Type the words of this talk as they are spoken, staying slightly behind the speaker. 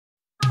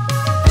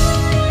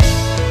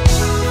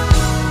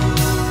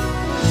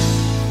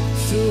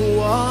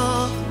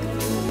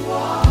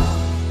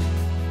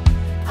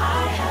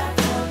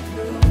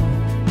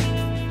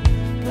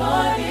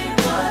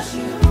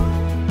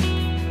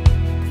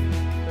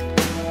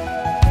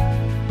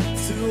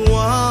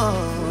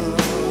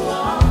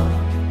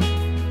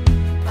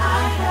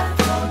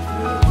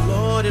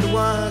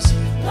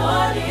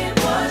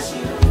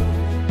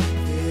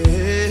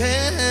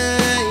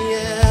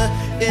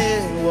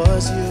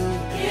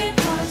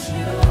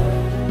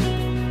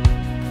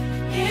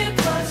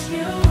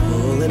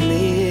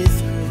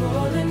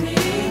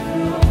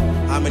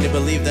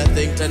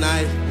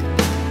tonight.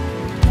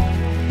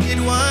 It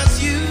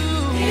was you,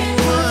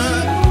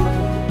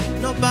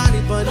 nobody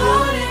but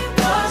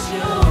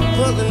you,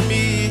 pulling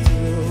me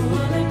through.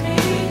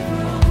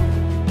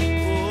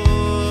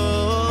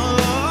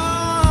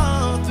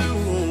 Oh,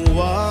 through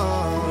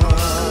all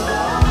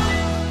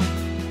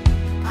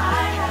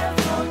I have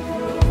gone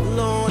through.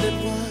 Lord, it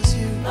was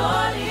you.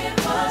 Lord,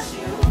 it was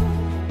you.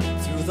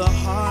 Through the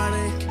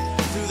heartache,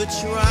 through the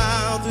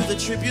trial, through the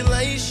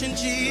tribulation,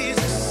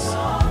 Jesus.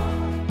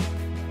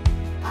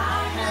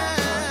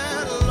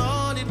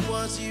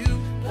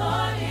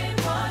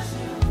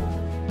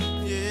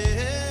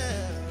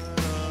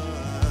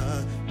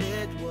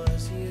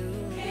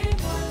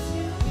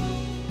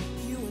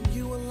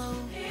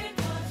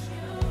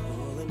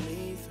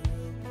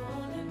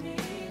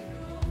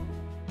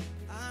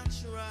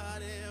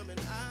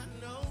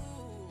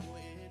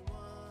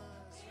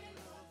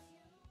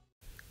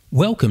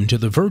 Welcome to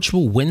the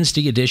virtual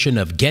Wednesday edition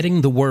of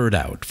Getting the Word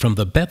Out from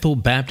the Bethel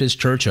Baptist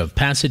Church of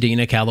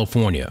Pasadena,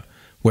 California,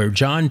 where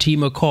John T.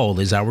 McCall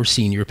is our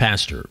senior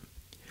pastor.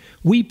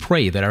 We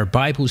pray that our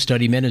Bible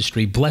study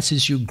ministry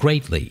blesses you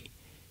greatly.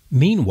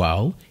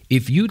 Meanwhile,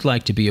 if you'd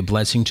like to be a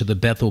blessing to the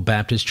Bethel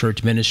Baptist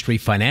Church ministry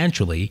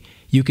financially,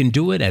 you can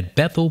do it at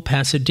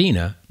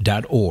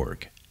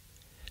bethelpasadena.org.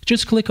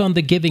 Just click on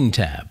the Giving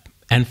tab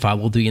and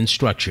follow the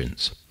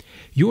instructions.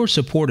 Your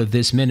support of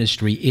this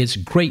ministry is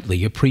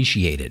greatly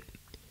appreciated.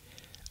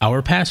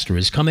 Our pastor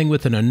is coming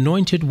with an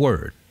anointed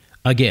word.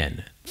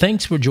 Again,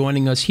 thanks for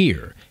joining us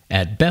here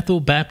at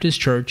Bethel Baptist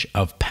Church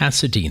of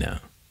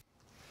Pasadena.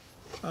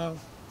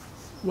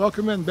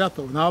 Welcome in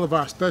Bethel and all of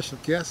our special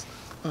guests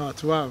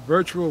to our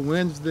virtual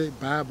Wednesday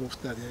Bible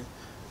study.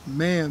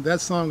 Man,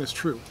 that song is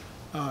true.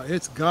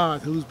 It's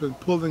God who's been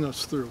pulling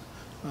us through.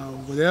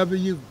 Whatever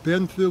you've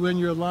been through in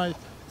your life,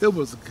 it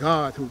was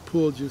God who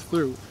pulled you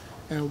through.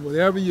 And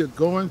whatever you're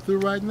going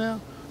through right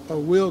now, or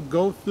will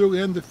go through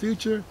in the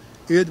future,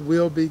 it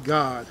will be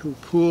God who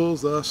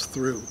pulls us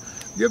through.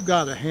 Give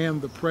God a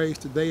hand of praise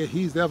today if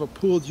He's ever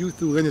pulled you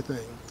through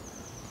anything.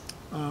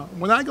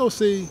 When I go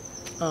see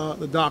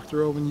the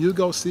doctor, or when you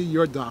go see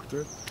your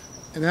doctor,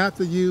 and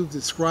after you've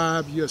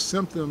described your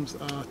symptoms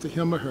to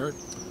him or her,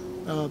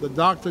 the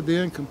doctor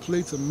then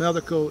completes a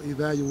medical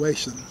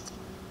evaluation.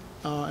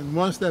 And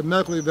once that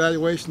medical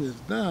evaluation is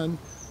done,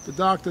 the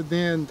doctor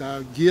then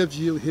gives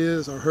you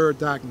his or her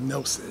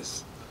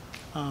diagnosis.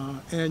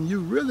 And you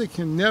really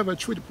can never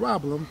treat a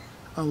problem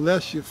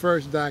unless you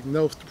first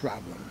diagnose the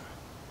problem.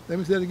 Let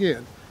me say it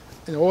again.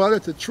 In order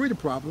to treat a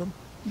problem,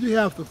 you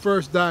have to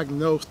first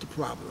diagnose the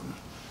problem.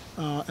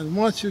 And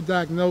once you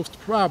diagnose the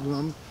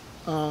problem,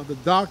 the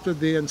doctor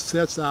then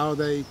sets out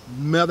a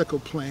medical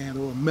plan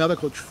or a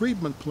medical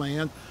treatment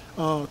plan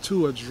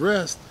to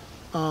address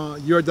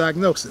your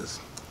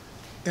diagnosis.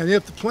 And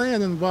if the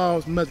plan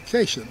involves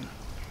medication,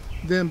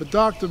 then the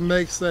doctor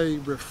makes a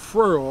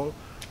referral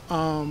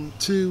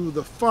to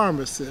the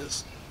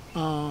pharmacist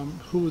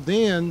who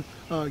then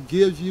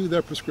gives you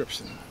their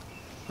prescription.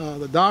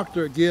 The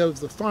doctor gives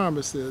the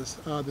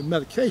pharmacist the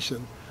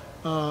medication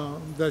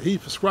that he's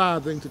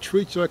prescribing to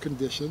treat your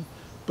condition,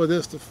 but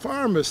it's the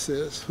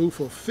pharmacist who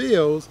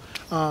fulfills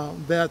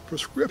that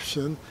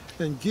prescription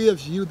and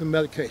gives you the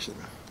medication.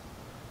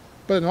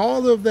 But in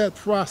all of that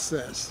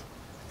process,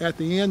 at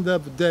the end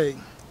of the day,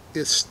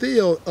 it's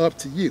still up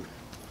to you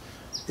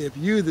if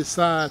you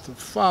decide to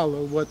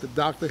follow what the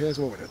doctor has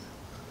ordered.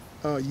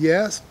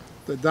 Yes,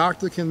 the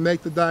doctor can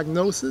make the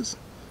diagnosis,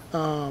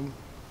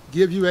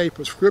 give you a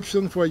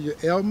prescription for your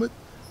ailment,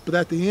 but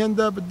at the end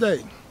of the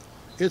day,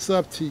 it's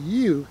up to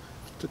you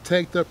to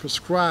take the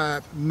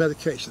prescribed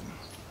medication.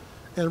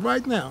 And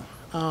right now,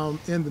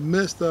 in the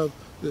midst of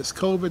this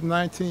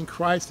COVID-19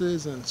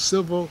 crisis and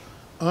civil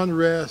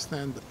unrest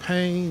and the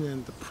pain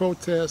and the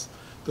protests,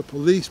 the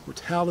police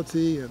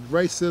brutality and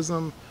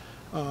racism,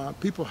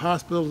 people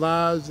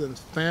hospitalized and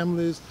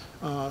families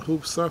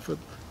who've suffered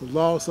the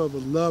loss of a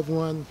loved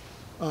one,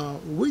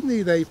 we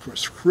need a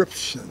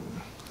prescription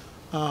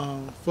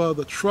for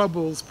the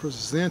troubles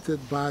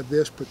presented by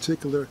this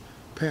particular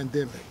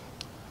pandemic.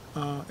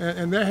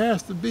 And there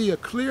has to be a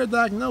clear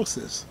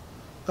diagnosis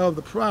of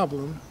the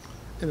problem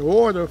in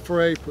order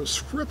for a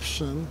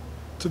prescription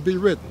to be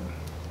written.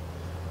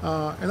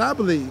 And I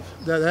believe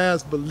that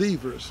as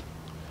believers,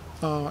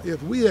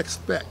 if we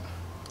expect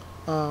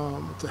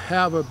to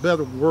have a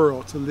better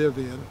world to live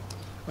in,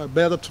 a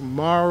better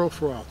tomorrow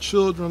for our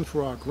children,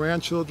 for our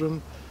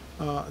grandchildren,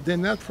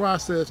 then that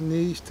process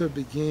needs to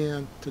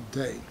begin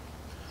today.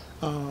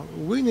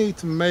 We need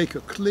to make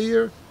a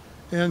clear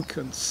and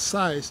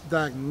concise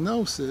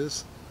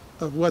diagnosis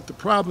of what the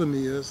problem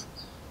is,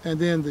 and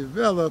then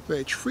develop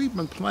a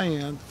treatment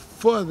plan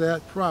for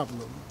that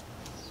problem.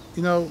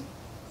 You know,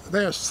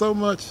 there's so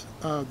much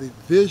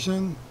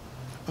division,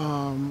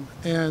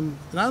 and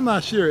I'm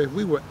not sure if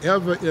we were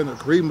ever in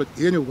agreement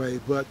anyway,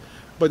 but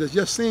it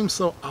just seems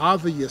so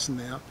obvious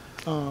now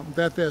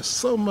that there's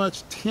so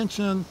much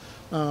tension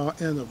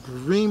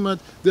and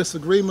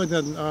disagreement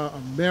in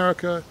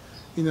America,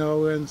 you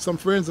know, and some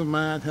friends of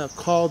mine have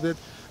called it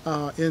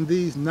in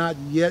these not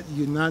yet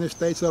United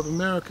States of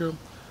America,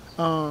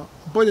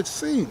 But it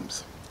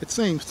seems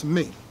to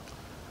me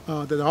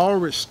that all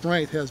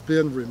restraint has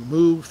been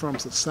removed from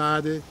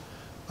society,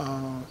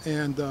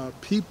 and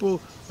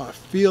people are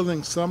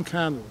feeling some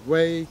kind of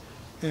way,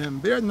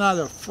 and they're not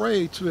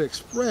afraid to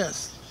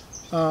express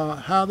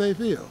how they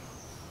feel.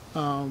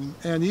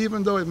 And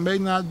even though it may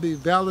not be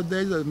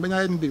validated, it may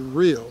not even be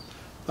real,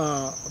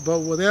 but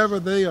whatever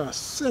they are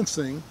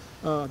sensing,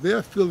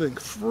 they're feeling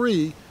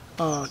free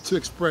to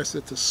express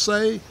it, to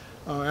say,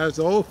 as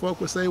the old folk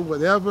would say,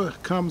 whatever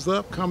comes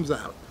up, comes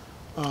out.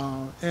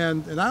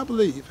 And I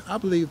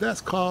believe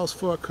that's cause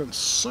for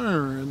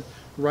concern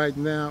right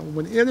now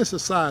when any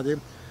society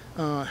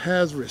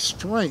has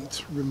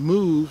restraints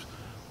removed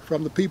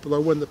from the people,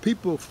 or when the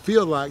people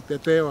feel like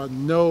that there are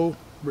no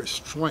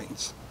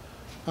restraints.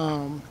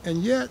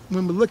 And yet,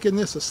 when we look in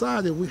this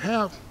society, we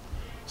have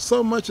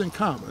so much in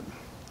common.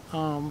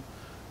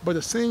 But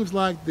it seems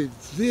like the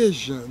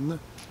vision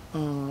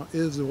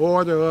is the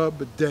order of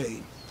the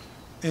day.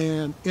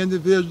 And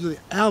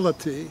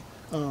individuality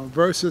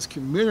versus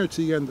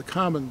community and the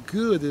common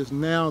good is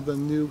now the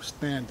new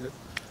standard.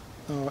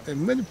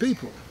 And many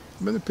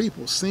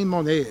people seem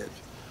on edge.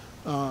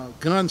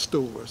 Gun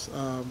stores,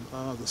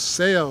 the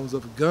sales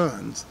of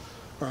guns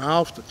are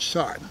off the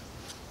chart.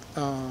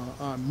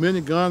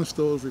 Many gun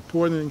stores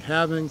reporting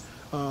having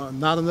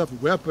not enough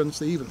weapons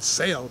to even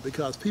sell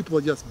because people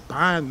are just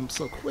buying them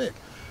so quick.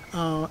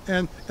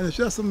 And it's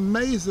just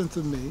amazing to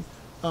me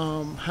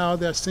how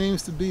there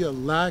seems to be a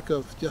lack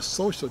of just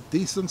social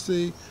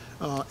decency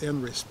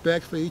and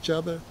respect for each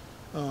other,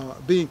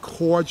 being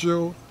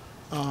cordial,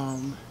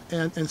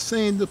 and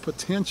seeing the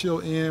potential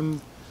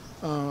in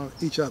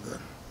each other.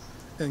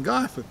 And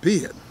God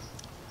forbid,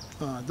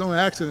 don't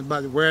ask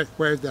anybody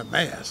where's their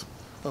mask,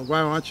 or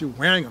why aren't you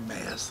wearing a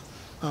mask?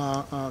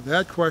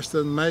 That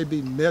question may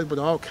be met with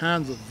all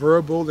kinds of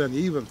verbal and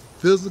even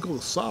physical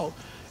assault,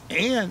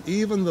 and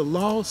even the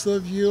loss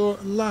of your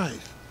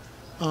life.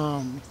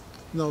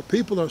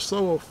 People are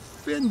so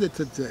offended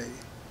today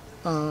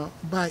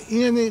by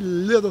any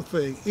little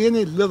thing,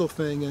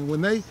 and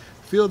when they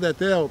feel that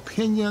their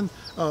opinion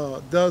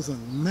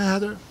doesn't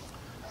matter.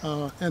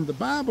 And the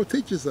Bible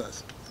teaches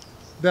us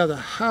that a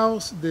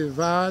house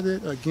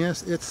divided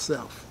against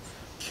itself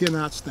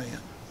cannot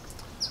stand.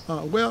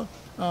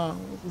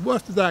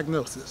 What's the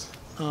diagnosis?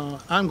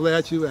 I'm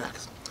glad you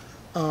asked.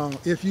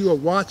 If you are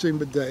watching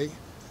today,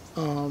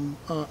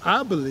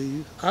 I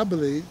believe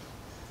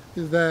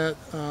that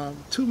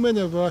too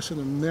many of us in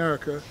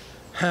America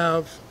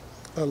have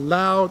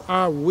allowed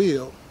our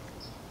will,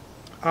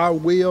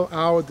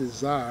 our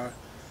desire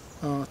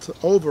to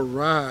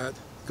override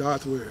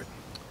God's word.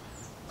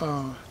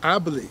 I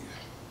believe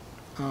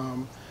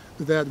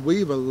that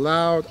we've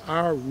allowed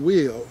our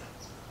will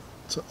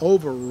to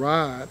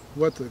override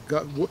what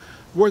the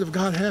Word of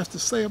God has to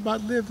say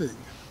about living.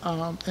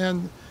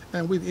 And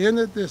we've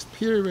entered this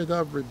period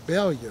of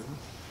rebellion,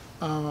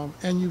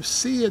 and you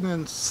see it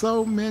in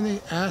so many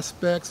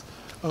aspects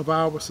of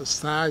our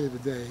society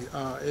today.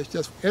 It's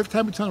just, every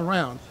time we turn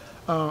around,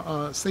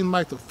 it seems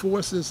like the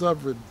forces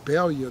of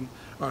rebellion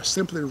are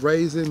simply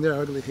raising their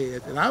ugly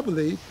head. And I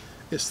believe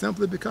it's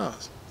simply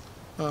because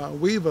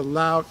we've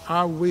allowed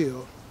our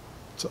will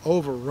to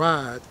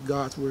override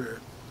God's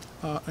word.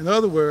 In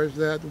other words,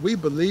 that we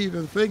believe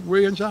and think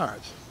we're in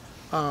charge.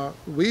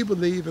 We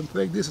believe and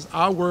think this is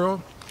our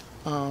world,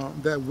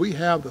 that we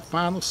have the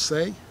final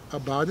say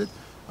about it,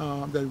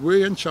 that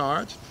we're in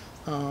charge,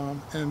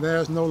 and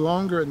there's no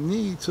longer a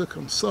need to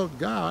consult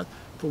God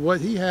for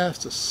what he has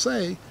to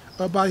say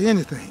about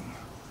anything.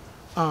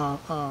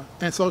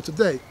 And so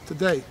today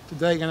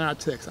in our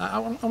text, I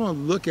want to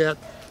look at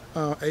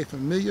a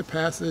familiar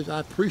passage.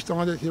 I preached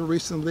on it here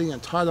recently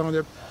and taught on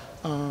it,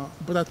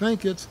 but I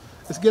think it's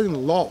getting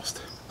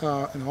lost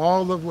in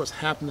all of what's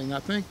happening. I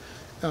think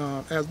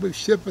as we've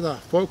shifted our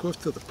focus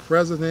to the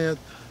president,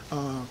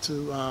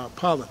 to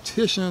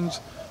politicians,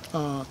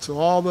 to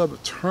all of the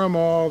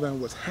turmoil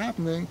and what's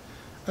happening,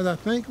 and I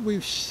think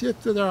we've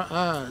shifted our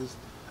eyes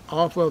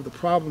off of the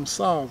problem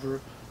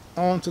solver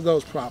onto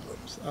those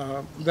problems,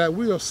 that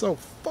we are so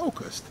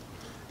focused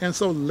and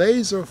so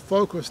laser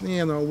focused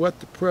in on what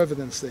the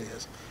president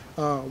says,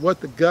 what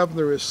the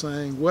governor is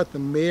saying, what the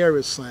mayor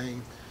is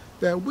saying,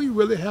 that we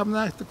really haven't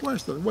asked the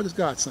question, what is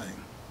God saying?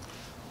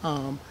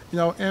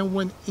 And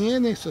when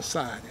any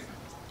society,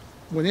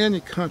 when any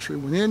country,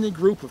 when any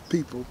group of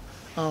people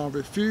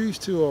refuse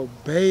to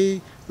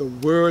obey the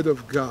word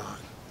of God,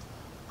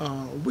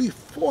 we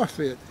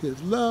forfeit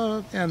his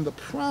love and the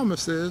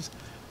promises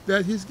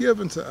that he's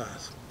given to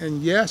us.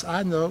 And yes,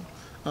 I know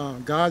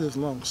God is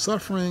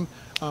long-suffering,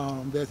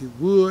 that he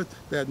would,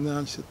 that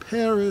none should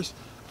perish,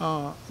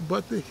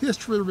 but the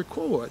history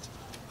records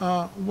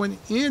when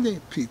any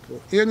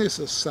people, any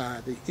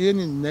society,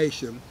 any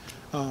nation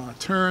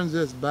turns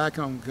its back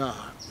on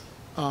God,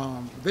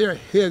 they're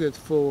headed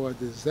for a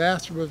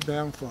disastrous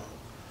downfall.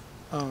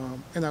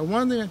 And I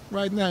wonder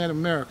right now in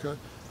America,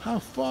 how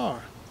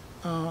far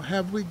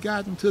have we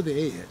gotten to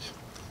the edge?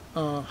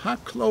 How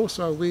close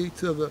are we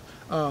to the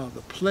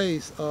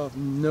place of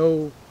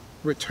no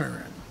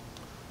return?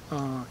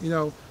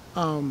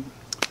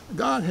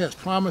 God has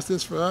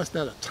promises for us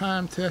that are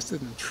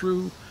time-tested and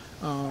true.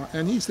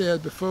 And he says,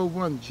 before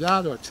one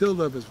jot or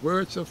tittle of his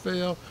word shall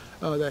fail,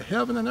 that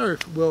heaven and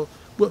earth will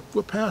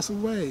pass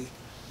away.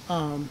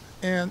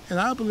 And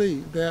I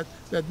believe that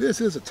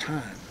this is a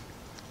time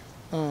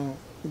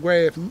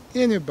where if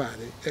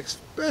anybody,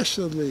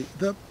 especially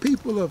the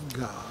people of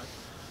God,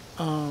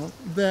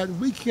 that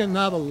we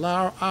cannot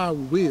allow our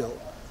will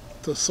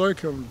to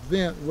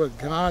circumvent what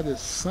God is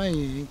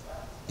saying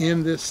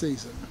in this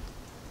season.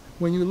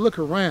 When you look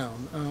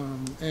around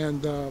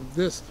and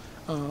this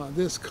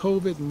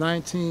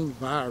COVID-19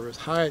 virus,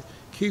 how it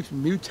keeps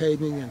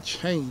mutating and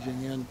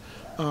changing and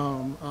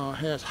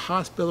has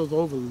hospitals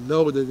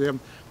overloaded and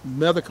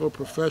medical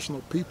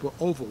professional people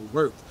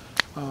overworked,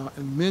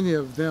 and many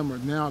of them are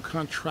now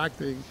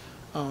contracting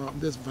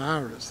this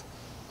virus.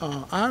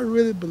 I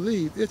really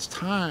believe it's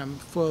time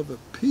for the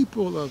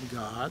people of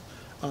God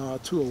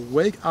to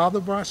awake out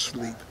of our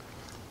sleep,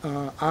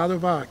 out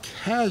of our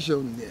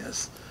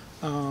casualness,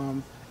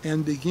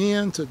 and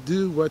begin to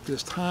do what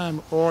this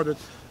time-ordered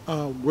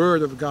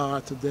Word of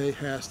God today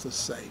has to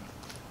say.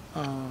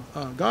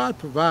 God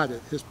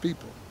provided his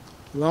people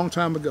a long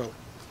time ago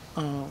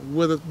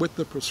with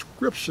the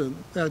prescription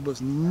that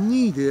was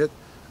needed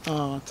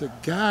to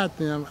guide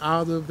them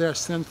out of their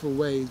sinful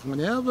ways.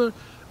 Whenever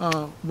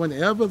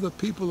the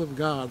people of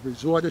God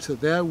resorted to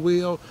their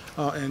will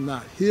and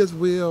not his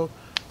will,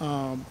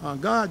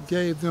 God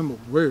gave them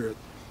a word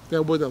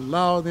that would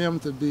allow them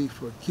to be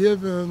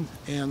forgiven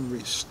and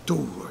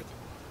restored.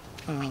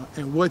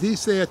 And what he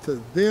said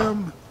to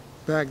them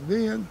back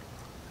then,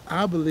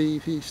 I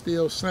believe he's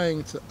still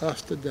saying to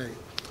us today.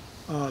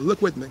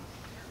 Look with me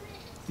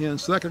in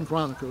 2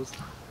 Chronicles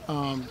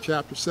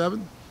chapter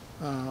 7,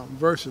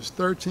 verses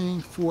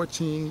 13,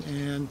 14,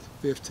 and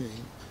 15.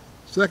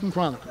 2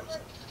 Chronicles,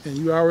 and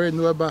you already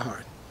know it by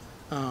heart.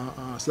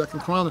 2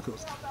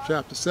 Chronicles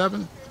chapter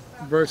 7,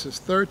 verses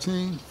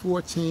 13,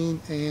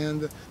 14,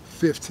 and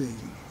 15.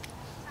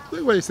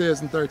 Look what he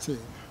says in 13.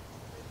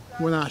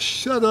 When I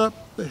shut up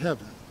the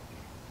heaven,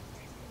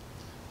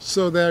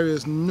 so there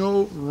is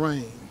no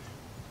rain,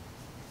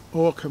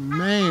 or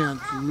command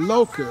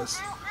locusts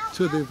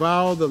to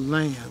devour the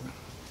land,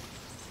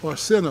 or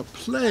send a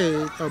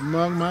plague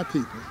among my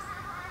people.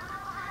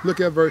 Look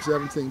at verse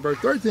 17. Verse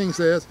 13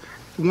 says,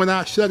 when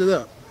I shut it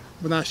up,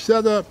 when I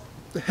shut up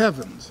the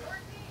heavens,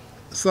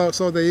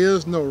 so there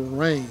is no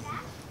rain,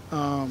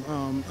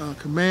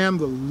 command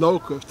the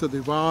locusts to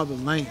devour the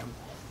land,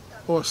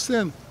 or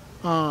send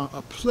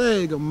a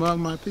plague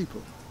among my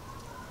people.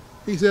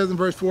 He says in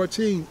verse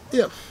 14,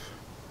 if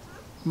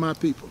my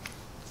people,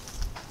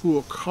 who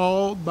are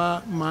called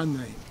by my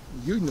name,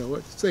 you know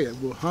it, say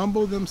it, will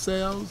humble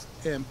themselves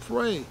and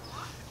pray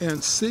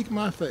and seek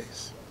my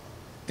face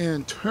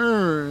and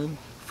turn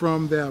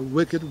from their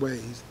wicked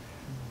ways,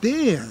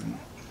 then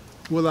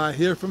will I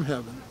hear from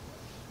heaven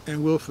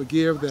and will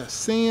forgive their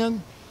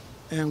sin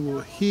and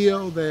will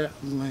heal their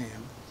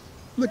land.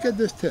 Look at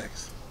this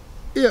text.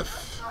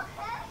 If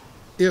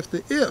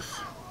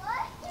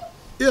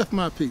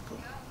my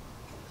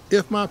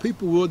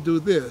people will do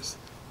this,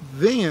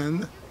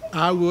 then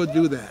I will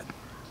do that.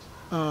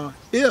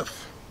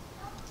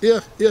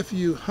 If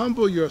you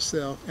humble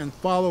yourself and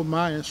follow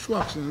my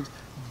instructions,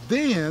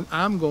 then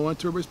I'm going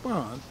to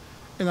respond.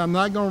 And I'm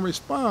not going to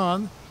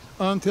respond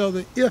until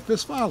the if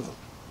is followed.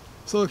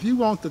 So if you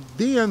want the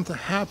then to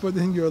happen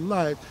in your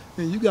life,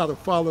 then you got to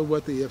follow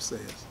what the if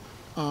says.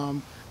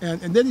 And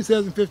then he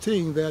says in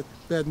 15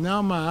 that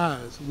now my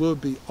eyes will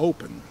be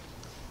open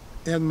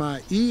and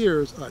my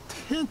ears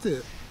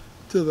attentive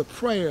to the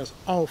prayers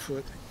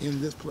offered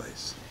in this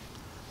place.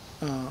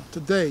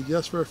 Today,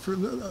 just for a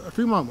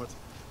few moments,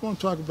 I want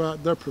to talk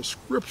about their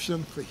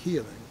prescription for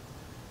healing.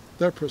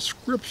 Their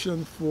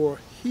prescription for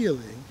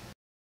healing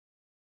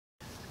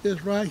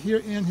is right here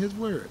in his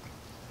word.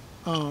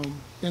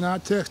 In our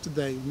text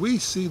today, we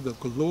see the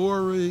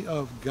glory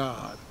of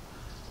God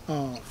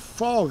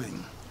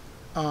falling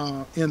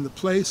in the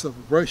place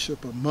of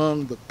worship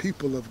among the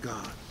people of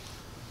God.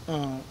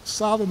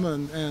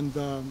 Solomon and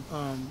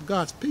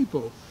God's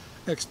people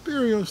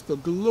experienced the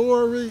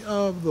glory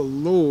of the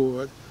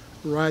Lord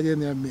right in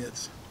their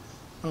midst.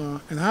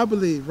 And I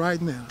believe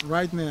right now,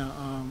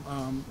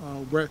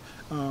 where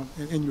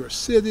in your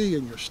city,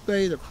 in your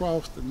state,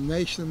 across the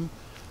nation,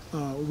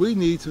 we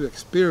need to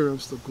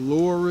experience the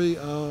glory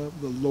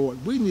of the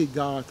Lord. We need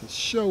God to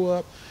show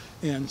up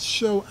and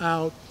show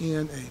out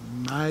in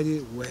a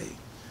mighty way.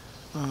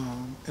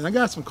 And I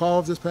got some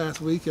calls this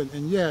past week,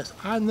 and yes,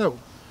 I know,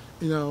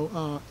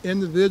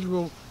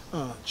 individual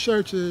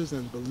churches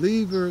and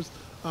believers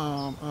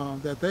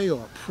that they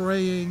are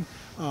praying,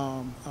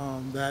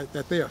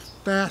 that they are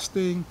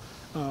fasting,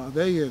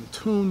 they in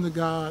tune to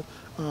God.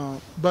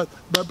 But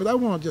I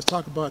want to just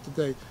talk about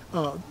today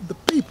the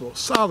people,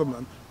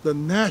 Solomon, the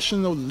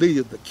national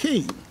leader, the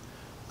king,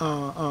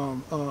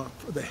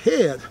 the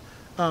head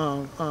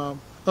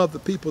of the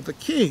people, the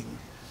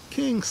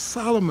King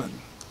Solomon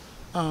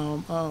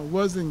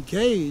was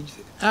engaged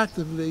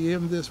actively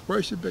in this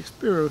worship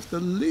experience, the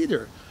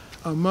leader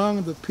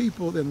among the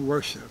people in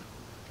worship.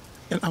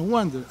 And I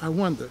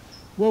wonder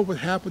what would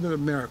happen in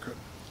America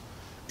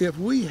if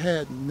we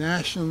had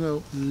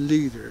national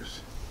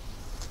leaders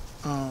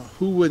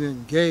who would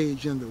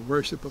engage in the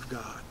worship of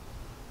God.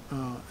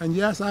 And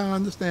yes, I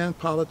understand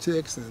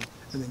politics and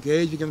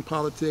engaging in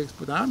politics,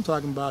 but I'm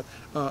talking about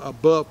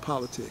above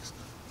politics.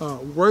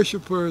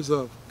 Worshipers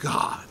of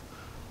God,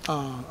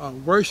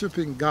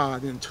 worshiping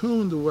God, in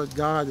tune to what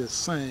God is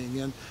saying,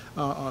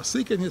 and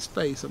seeking His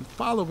face and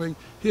following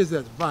His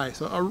advice.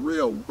 A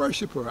real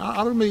worshiper.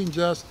 I don't mean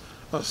just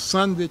a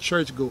Sunday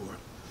churchgoer,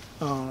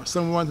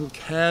 someone who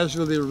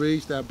casually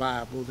reads their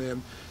Bible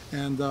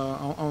and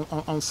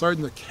on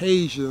certain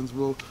occasions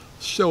will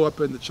show up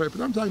in the church.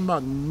 But I'm talking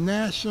about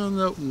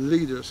national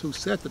leaders who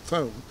set the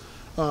tone,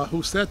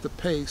 who set the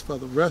pace for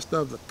the rest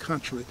of the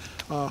country,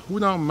 who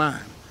don't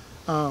mind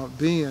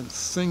being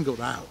singled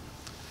out.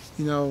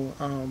 You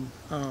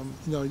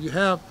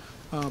have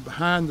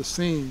behind the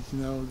scenes,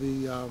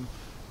 the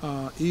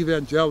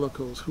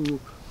evangelicals who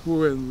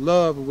are in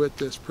love with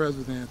this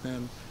president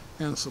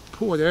and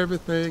support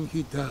everything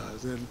he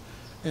does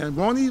and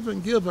won't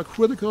even give a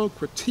critical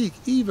critique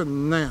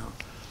even now.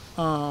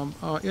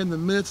 In the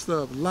midst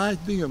of life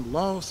being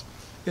lost,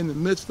 in the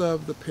midst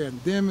of the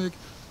pandemic.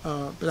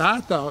 But I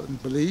thought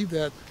and believe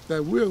that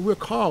we're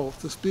called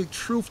to speak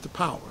truth to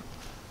power,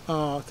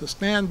 to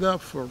stand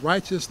up for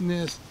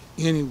righteousness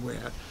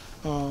anywhere,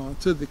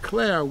 to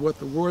declare what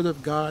the Word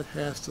of God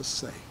has to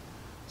say.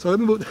 So let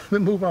me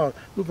move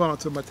on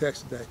to my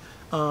text today.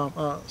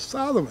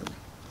 Solomon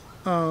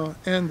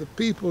and the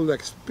people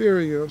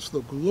experienced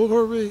the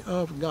glory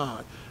of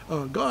God.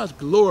 God's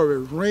glory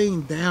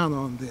rained down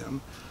on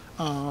them.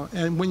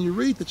 And when you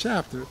read the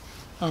chapter,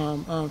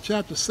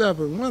 chapter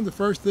 7, one of the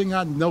first things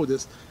I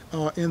noticed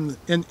in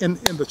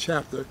the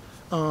chapter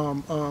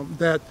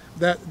that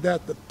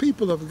the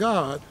people of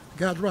God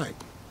got right.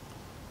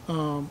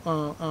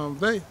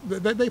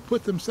 They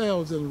put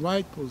themselves in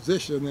right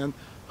position and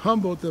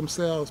humbled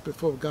themselves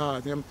before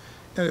God. And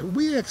if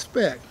we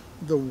expect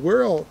the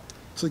world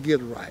to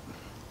get right,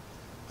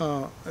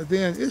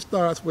 then it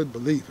starts with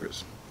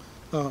believers.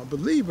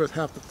 Believers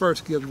have to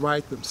first get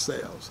right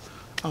themselves.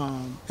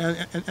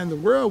 And the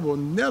world will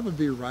never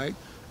be right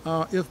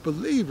if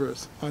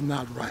believers are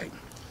not right.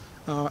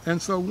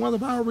 And so one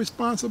of our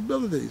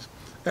responsibilities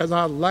as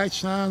our light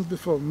shines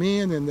before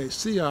men and they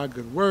see our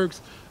good works,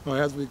 or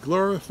as we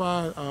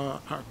glorify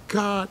our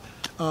God,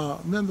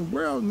 then the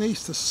world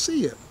needs to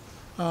see it.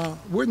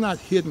 We're not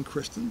hidden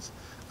Christians.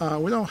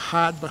 We don't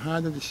hide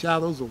behind the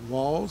shadows of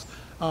walls.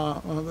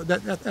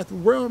 That the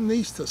world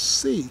needs to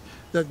see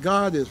that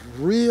God is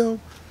real,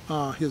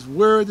 His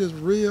Word is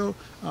real,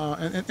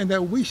 and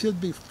that we should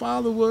be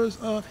followers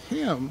of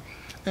Him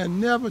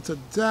and never to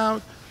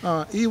doubt,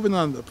 even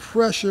under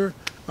pressure,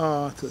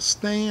 to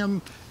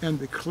stand and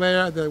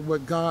declare that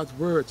what God's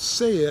Word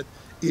said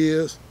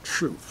is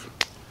truth.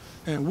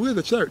 And we're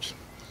the church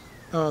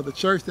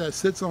that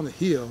sits on the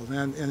hill,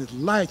 and its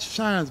light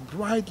shines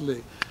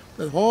brightly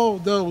that all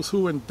those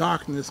who are in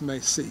darkness may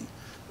see.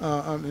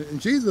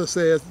 And Jesus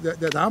says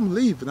that I'm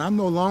leaving. I'm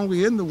no longer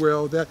in the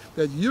world,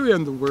 that you're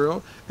in the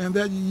world, and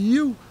that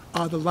you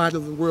are the light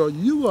of the world.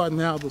 You are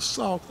now the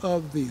salt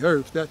of the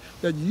earth,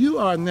 that you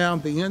are now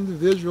the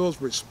individuals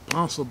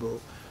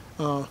responsible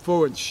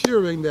for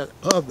ensuring that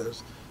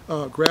others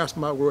grasp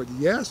my word.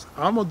 Yes,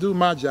 I'm going to do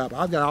my job.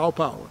 I've got all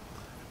power,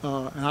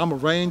 and I'm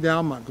going to rain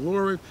down my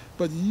glory,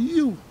 but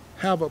you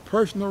have a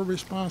personal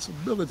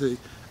responsibility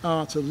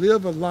to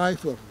live a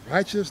life of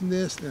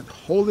righteousness and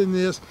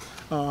holiness.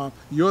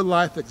 Your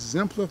life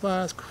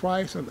exemplifies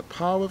Christ and the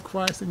power of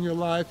Christ in your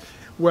life,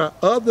 where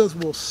others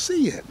will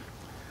see it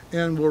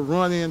and will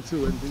run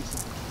into it.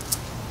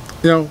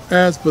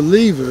 As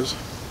believers,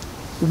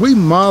 we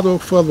model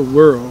for the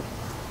world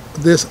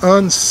this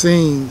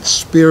unseen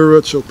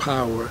spiritual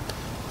power,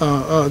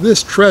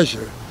 this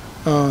treasure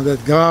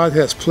that God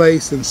has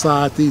placed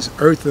inside these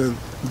earthen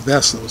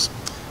vessels.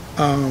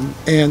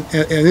 And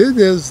it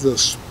is the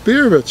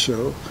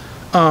spiritual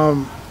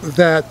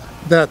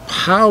that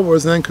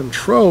powers and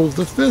controls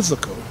the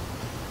physical.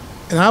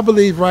 And I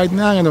believe right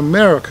now in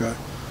America,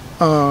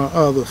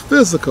 the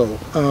physical,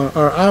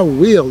 or our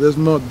will, is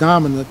more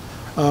dominant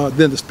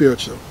than the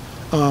spiritual.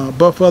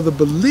 But for the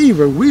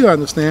believer, we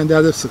understand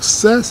that if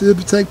success is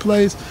to take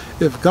place,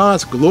 if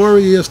God's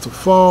glory is to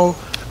fall,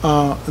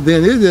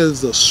 then it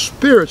is the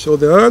spiritual,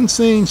 the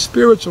unseen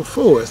spiritual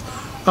force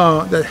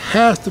that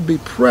has to be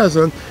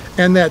present,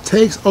 and that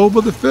takes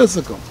over the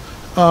physical,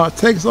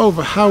 takes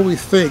over how we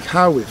think,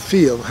 how we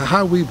feel,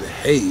 how we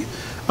behave.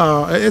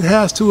 It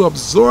has to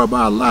absorb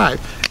our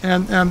life,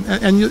 and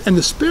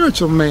the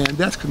spiritual man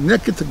that's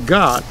connected to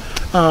God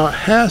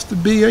has to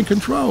be in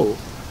control.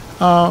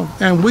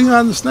 And we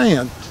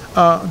understand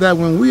that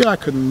when we are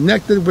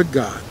connected with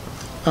God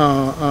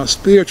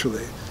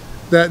spiritually,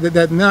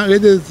 that now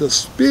it is the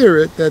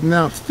Spirit that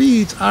now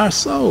feeds our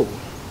soul.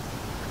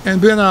 And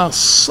then our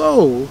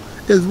soul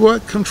is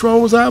what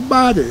controls our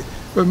body.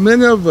 But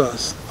many of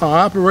us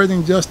are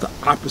operating just the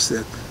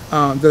opposite,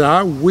 that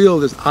our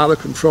will is out of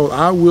control,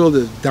 our will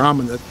is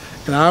dominant,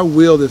 and our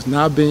will is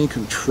not being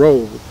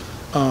controlled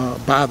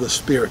by the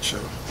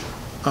spiritual.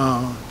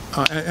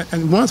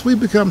 And once we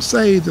become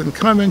saved and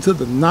come into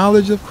the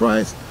knowledge of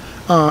Christ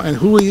and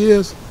who He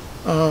is,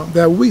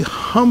 that we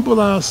humble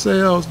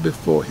ourselves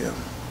before Him.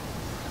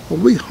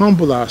 When we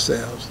humble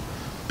ourselves,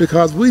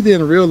 because we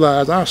didn't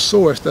realize our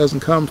source doesn't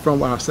come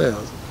from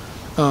ourselves.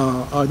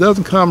 It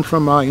doesn't come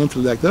from our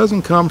intellect,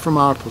 doesn't come from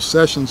our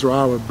possessions or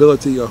our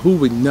ability or who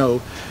we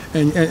know.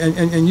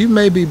 And you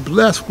may be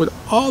blessed with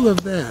all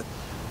of that,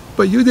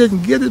 but you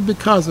didn't get it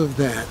because of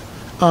that.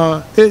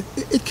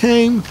 It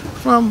came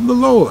from the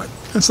Lord.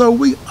 And so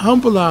we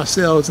humble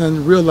ourselves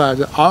and realize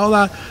that all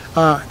I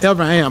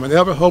ever am and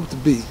ever hope to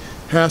be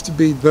has to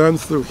be done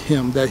through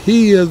Him, that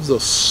He is the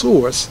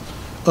source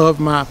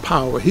of my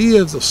power. He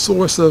is the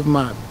source of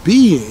my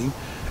being.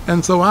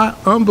 And so I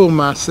humble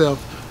myself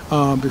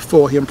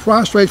before Him,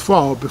 prostrate,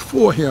 fall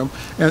before Him,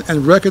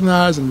 and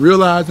recognize and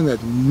realize and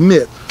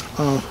admit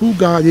who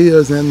God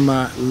is in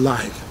my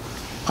life.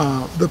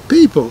 The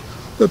people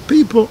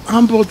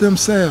humbled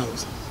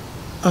themselves.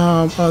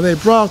 They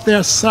brought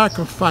their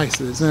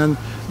sacrifices and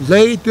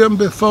laid them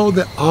before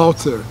the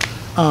altar,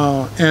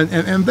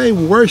 and they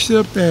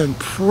worshiped and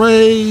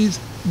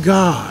praised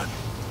God.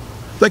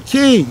 The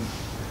king,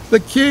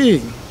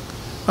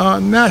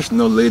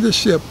 national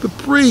leadership, the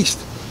priest,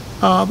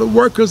 the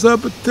workers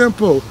of the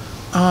temple,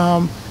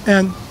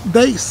 and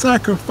they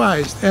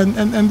sacrificed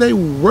and they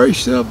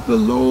worshiped the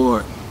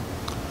Lord.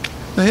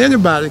 Now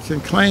anybody can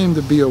claim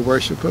to be a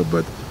worshiper,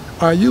 but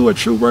are you a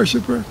true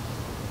worshiper?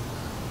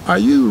 Are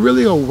you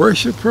really a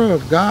worshiper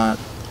of God?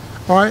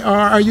 Or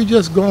are you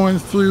just going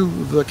through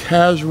the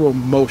casual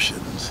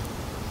motions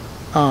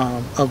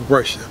of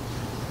worship?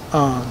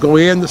 Go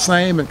in the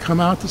same and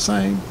come out the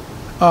same?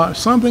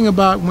 Something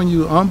about when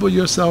you humble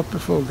yourself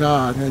before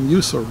God and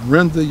you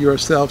surrender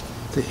yourself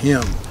to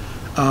Him,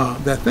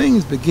 that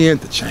things begin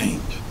to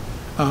change.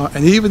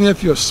 And even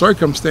if your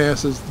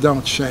circumstances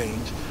don't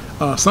change,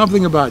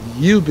 something about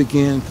you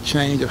begins to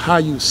change of how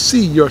you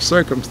see your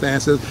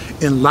circumstances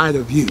in light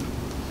of you.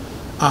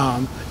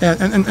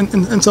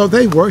 And so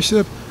they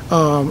worship.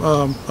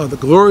 The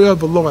glory of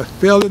the Lord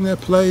fell in their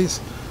place.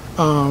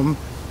 God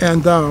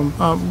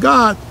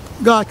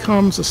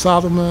comes to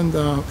Solomon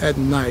at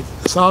night.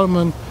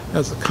 Solomon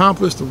has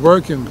accomplished the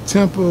work in the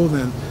temple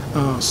and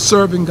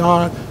serving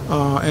God.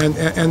 And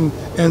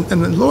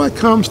the Lord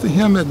comes to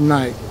him at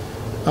night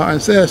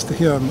and says to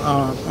him,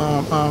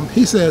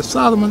 He says,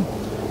 Solomon,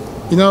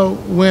 you know,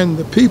 when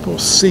the people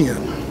sin,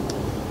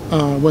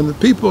 when the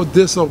people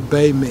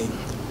disobey me,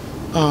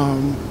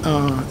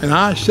 and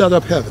I shut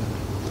up heaven,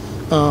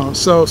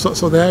 so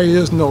there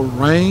is no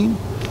rain,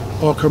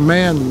 or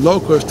command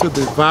locusts to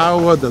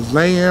devour the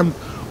land,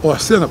 or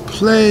send a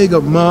plague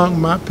among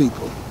my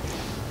people.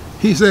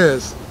 He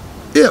says,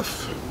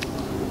 if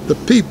the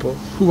people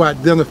who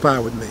identify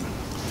with me,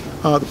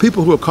 the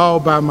people who are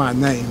called by my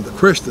name, the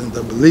Christians,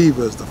 the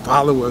believers, the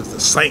followers, the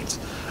saints,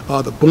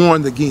 the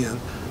born again,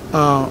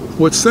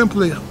 would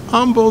simply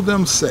humble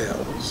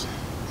themselves.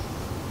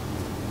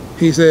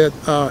 He said,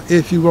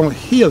 if you want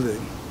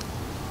healing,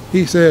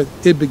 he said,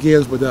 it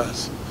begins with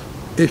us.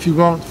 If you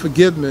want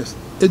forgiveness,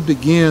 it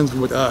begins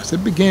with us.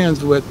 It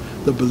begins with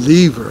the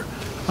believer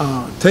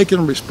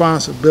taking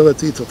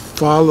responsibility to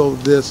follow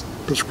this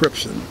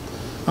prescription.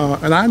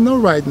 And I know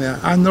right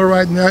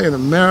now in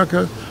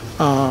America,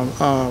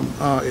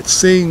 it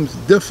seems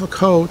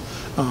difficult.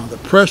 The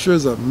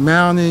pressures are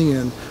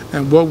mounting,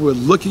 and what we're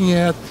looking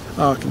at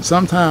can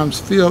sometimes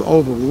feel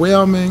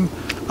overwhelming.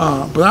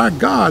 But our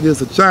God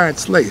is a giant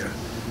slayer.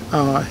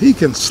 He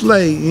can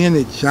slay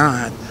any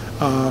giant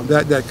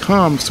that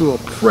comes to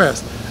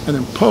oppress and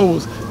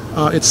impose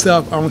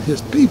itself on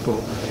His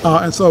people.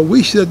 And so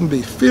we shouldn't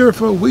be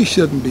fearful. We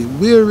shouldn't be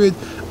wearied.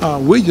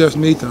 We just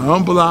need to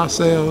humble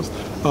ourselves,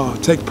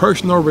 take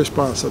personal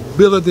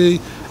responsibility,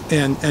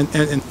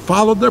 and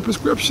follow the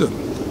prescription.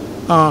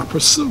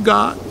 Pursue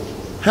God,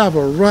 have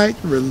a right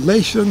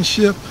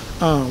relationship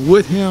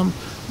with Him,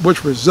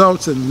 which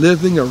results in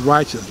living a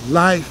righteous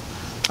life,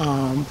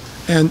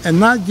 and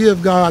not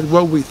give God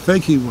what we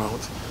think He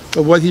wants,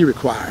 but what He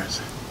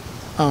requires.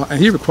 And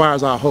He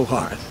requires our whole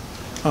heart.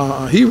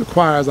 He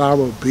requires our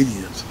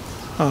obedience.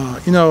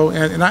 And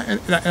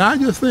I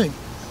just think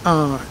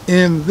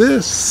in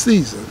this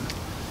season,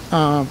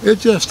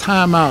 it's just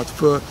time out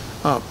for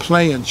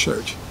playing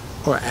church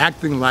or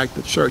acting like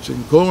the church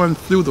and going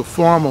through the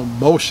formal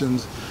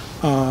motions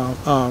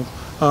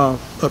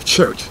of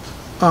church.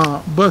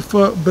 But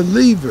for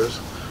believers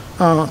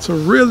to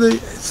really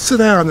sit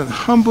down and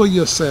humble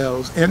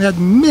yourselves and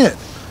admit,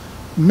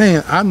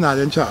 man, I'm not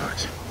in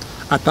charge.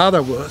 I thought I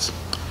was.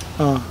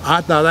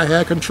 I thought I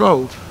had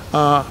control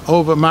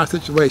over my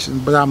situation,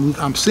 but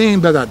I'm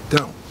seeing that I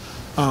don't.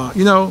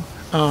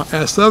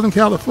 As Southern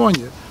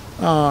California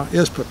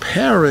is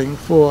preparing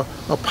for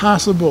a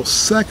possible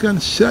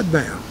second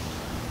shutdown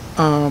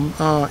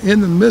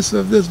in the midst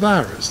of this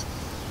virus,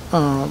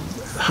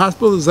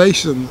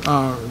 hospitalization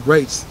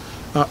rates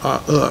are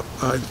up,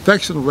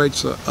 infection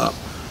rates are up,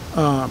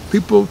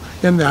 people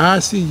in the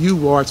ICU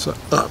wards are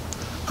up,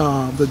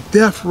 the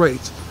death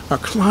rates are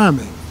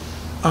climbing.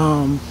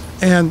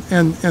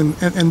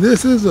 And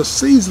this is a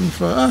season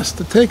for us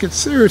to take it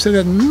serious and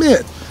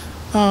admit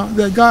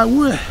that, God,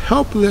 we're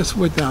helpless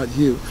without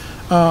you.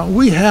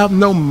 We have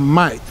no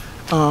might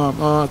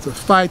to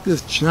fight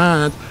this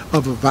giant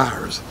of a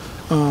virus.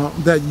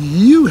 That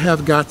you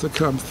have got to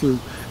come through.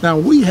 Now,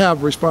 we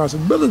have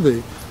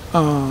responsibility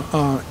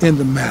in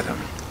the matter.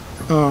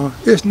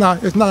 It's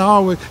not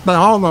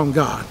all on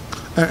God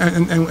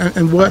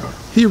and what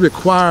He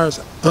requires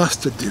us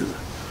to do.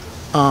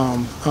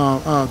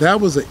 That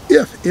was an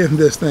if in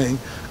this thing,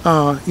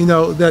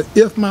 that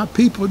if my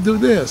people do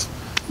this.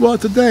 Well,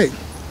 today,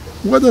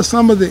 what are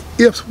some of the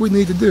ifs we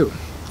need to do?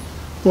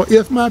 Well,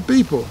 if my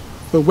people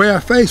will wear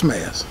a face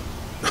mask.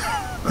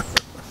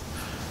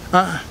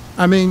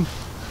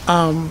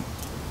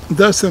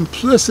 The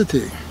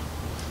simplicity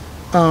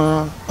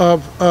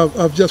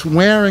of just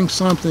wearing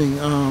something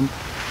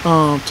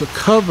to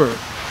cover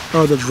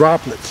the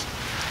droplets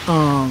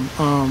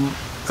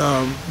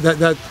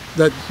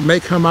that may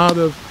come out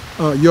of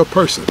your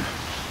person,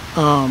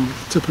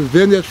 to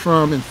prevent it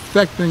from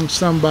infecting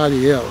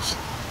somebody else,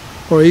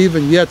 or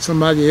even yet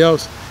somebody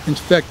else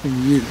infecting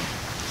you.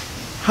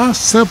 How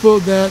simple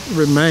that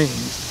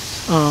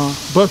remains.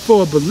 But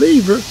for a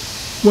believer,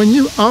 when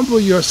you humble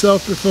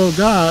yourself before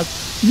God,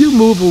 you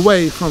move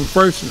away from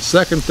First and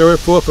Second, Third,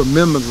 Fourth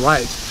Amendment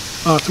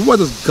rights to what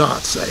does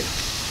God say?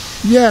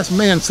 Yes,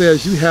 man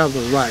says you have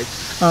the right.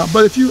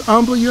 But if you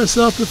humble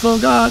yourself before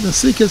God and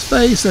seek His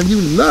face and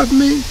you love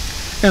me,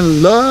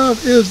 and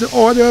love is the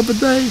order of the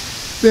day,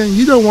 then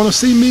you don't want to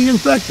see me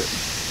infected.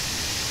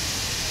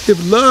 If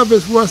love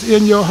is what's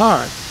in your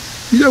heart,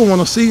 you don't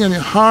want to see any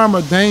harm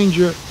or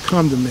danger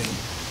come to me.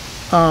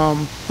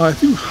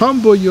 If you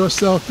humble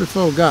yourself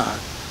before God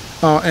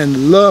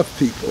and love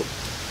people,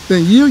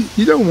 then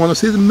you don't want to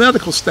see the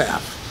medical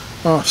staff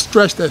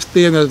stretched as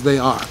thin as they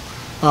are,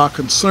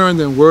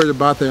 concerned and worried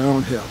about their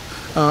own health.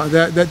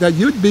 That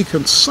you'd be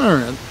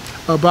concerned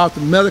about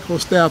the medical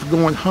staff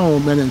going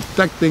home and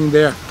infecting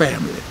their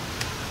family.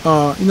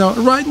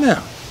 Right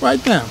now,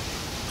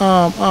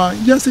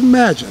 just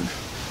imagine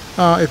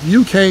if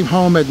you came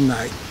home at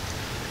night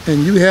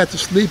and you had to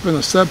sleep in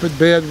a separate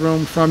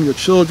bedroom from your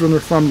children or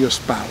from your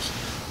spouse,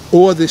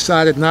 or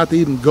decided not to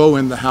even go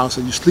in the house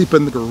and you sleep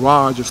in the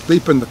garage or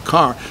sleep in the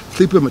car,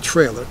 sleep in a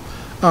trailer.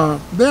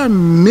 There are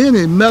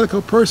many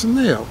medical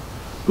personnel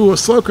who are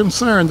so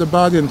concerned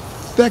about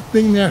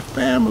infecting their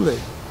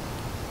family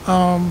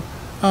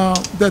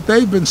that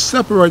they've been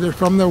separated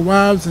from their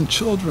wives and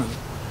children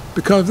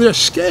because they're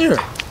scared,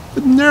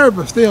 they're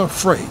nervous, they're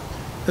afraid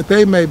that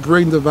they may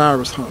bring the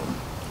virus home.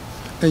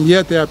 And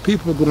yet there are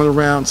people going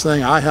around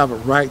saying, I have a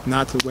right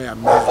not to wear a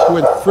mask. You're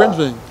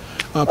infringing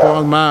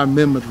upon my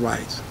amendment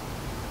rights.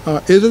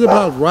 Is it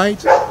about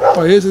rights,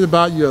 or is it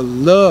about your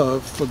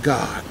love for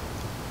God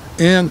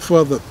and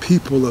for the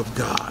people of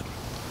God?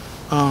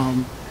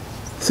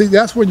 See,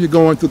 that's when you're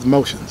going through the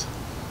motions.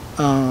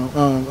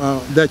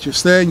 That you're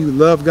saying you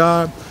love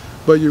God,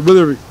 but you're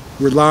really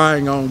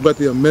relying on what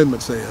the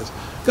amendment says.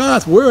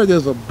 God's word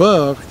is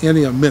above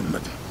any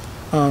amendment.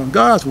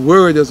 God's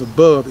word is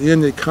above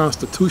any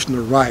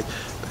constitutional right,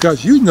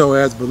 because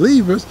as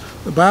believers,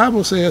 the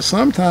Bible says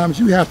sometimes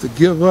you have to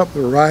give up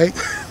the right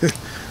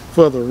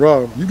for the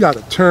wrong. You got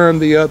to turn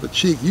the other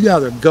cheek. You got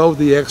to go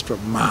the extra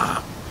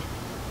mile.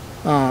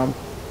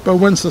 But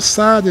when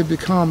society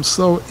becomes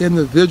so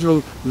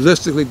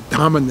individualistically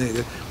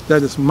dominated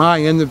that it's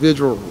my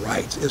individual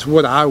rights, it's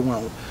what I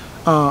want,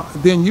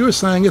 then you're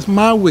saying it's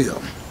my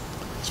will.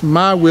 It's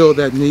my will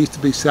that needs to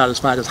be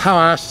satisfied. It's how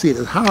I see it.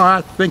 It's how I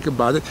think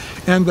about it.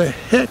 And the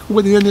heck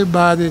with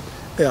anybody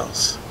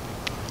else.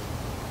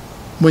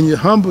 When you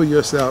humble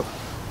yourself,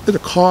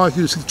 it'll cause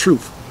you to see the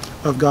truth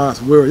of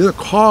God's word. It'll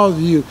cause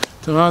you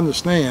to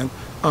understand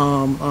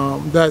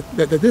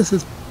that this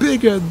is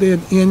bigger than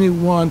any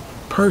one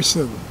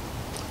person.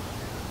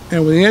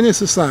 And with any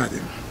society,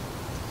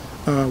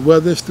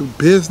 whether it's through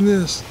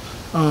business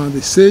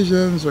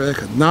decisions or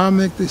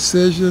economic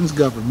decisions,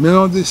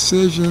 governmental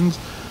decisions,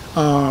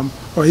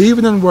 or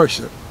even in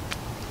worship,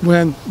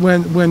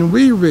 when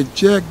we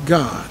reject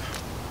God,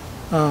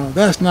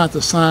 that's not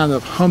the sign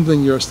of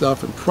humbling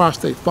yourself and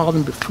prostrate,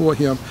 falling before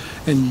Him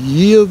and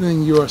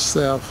yielding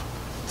yourself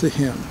to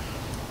Him.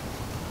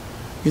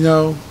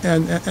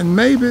 And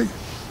maybe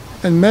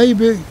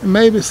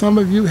some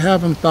of you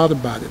haven't thought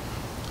about it,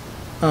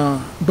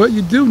 but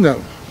you do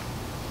know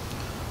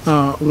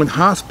when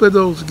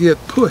hospitals get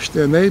pushed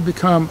and they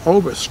become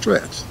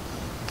overstretched,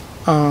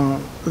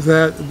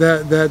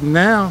 that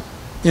now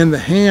in the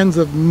hands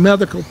of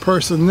medical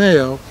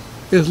personnel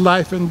is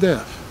life and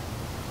death.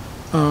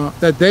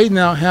 That they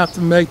now have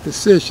to make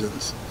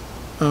decisions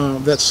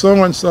that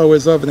so-and-so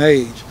is of an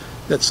age,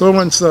 that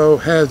so-and-so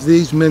has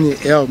these many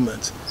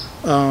ailments,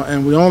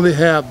 and we only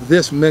have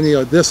this many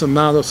or this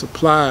amount of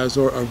supplies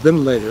or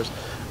ventilators,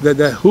 that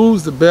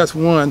who's the best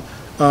one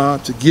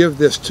to give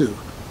this to,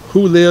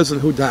 who lives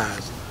and who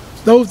dies.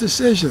 Those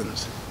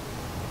decisions.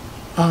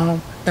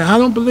 And I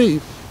don't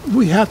believe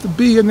we have to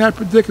be in that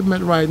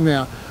predicament right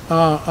now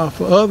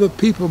for other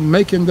people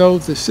making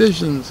those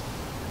decisions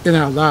in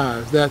our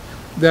lives, that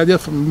that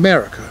if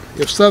America,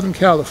 if Southern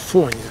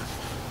California,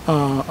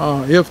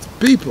 if the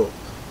people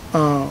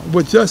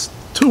would just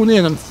tune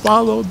in and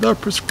follow the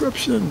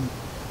prescription,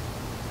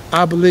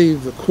 I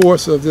believe the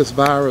course of this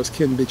virus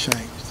can be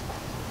changed.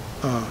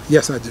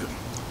 Yes, I do.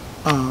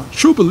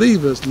 True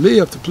believers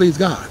live to please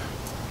God,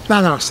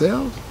 not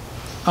ourselves.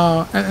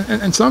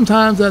 And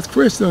sometimes as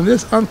Christians,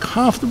 it's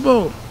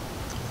uncomfortable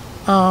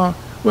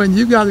when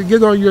you got to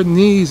get on your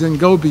knees and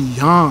go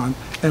beyond,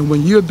 and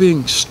when you're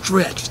being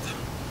stretched.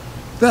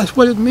 That's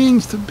what it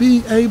means to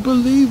be a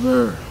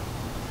believer.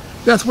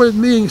 That's what it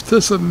means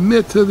to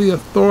submit to the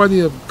authority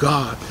of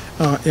God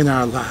in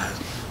our lives.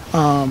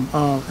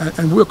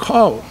 And we're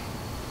called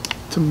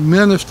to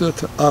minister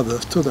to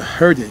others, to the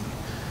hurting,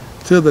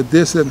 to the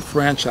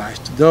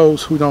disenfranchised, to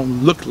those who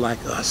don't look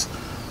like us,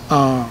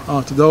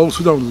 to those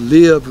who don't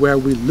live where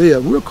we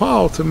live. We're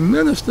called to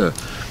minister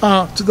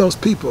to those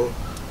people.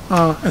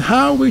 And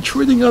how are we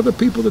treating other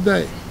people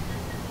today?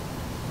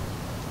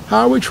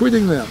 How are we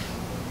treating them?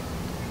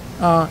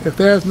 If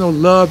there's no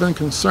love and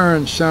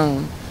concern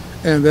shown,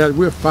 and that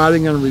we're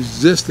fighting and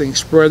resisting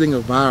spreading a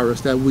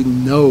virus that we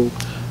know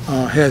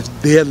has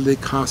deadly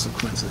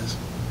consequences.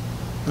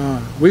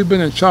 We've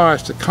been in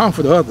charge to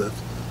comfort others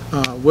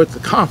with the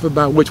comfort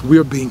by which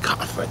we're being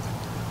comforted.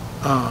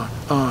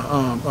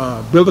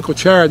 Biblical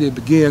charity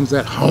begins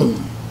at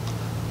home,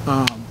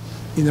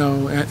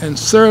 and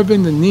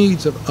serving the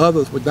needs of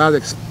others without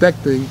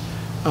expecting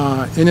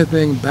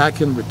anything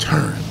back in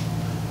return.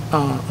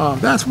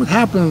 That's what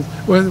happens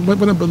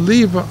when a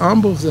believer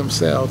humbles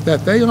themselves,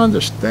 that they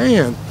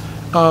understand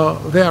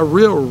their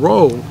real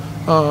role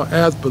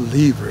as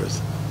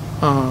believers,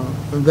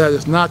 that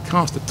it's not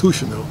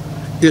constitutional,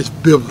 it's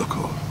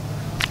biblical.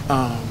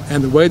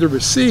 And the way to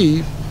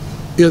receive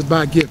is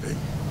by giving.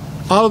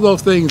 All of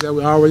those things that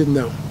we already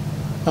know,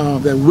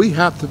 that we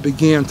have to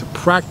begin to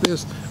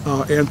practice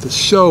and to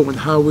show in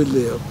how we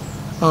live.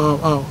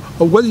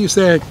 What are you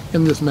saying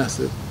in this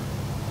message?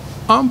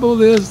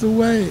 Humble is the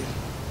way.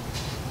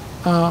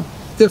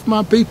 If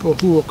my people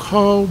who are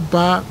called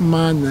by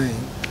my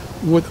name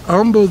would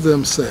humble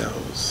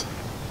themselves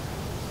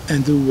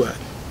and do what?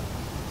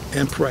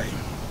 And pray.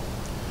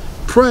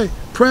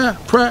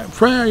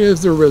 Prayer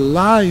is the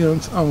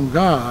reliance on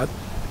God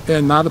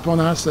and not upon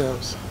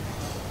ourselves.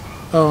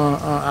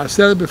 I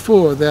said it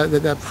before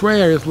that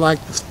prayer is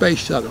like the space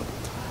shuttle.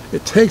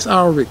 It takes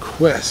our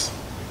requests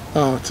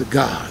to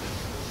God.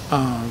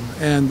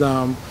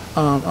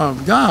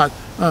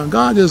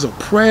 God is a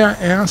prayer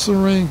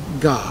answering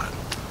God.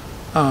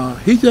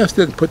 He just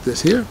didn't put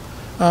this here.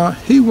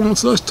 He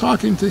wants us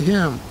talking to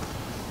him.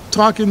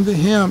 Talking to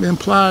him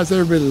implies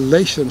a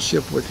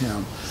relationship with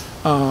him.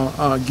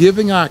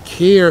 Giving our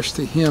cares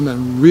to him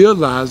and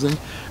realizing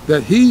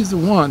that he's the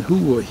one who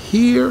will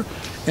hear,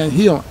 and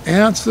he'll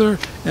answer,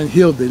 and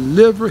he'll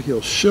deliver,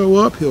 he'll show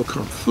up, he'll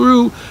come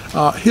through,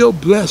 he'll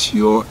bless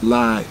your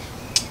life.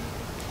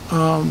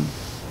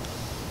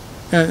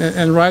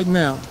 And right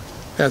now,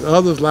 as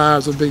others'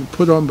 lives are being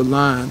put on the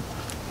line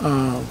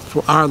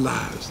for our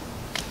lives,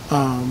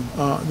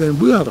 then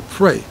we ought to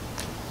pray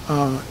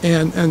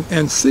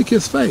and seek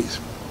his face.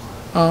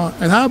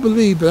 And I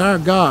believe that our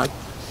God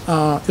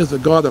is a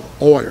God of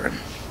order,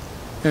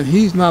 and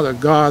he's not a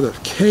God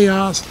of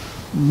chaos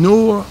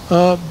nor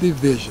of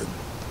division.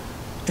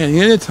 And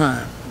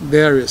anytime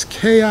there is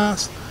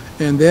chaos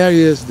and there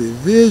is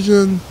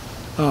division,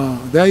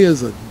 there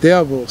is a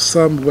devil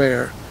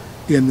somewhere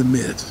in the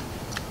midst.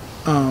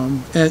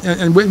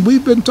 And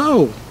we've been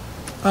told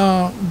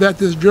that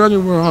this journey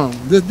we're on,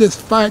 this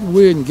fight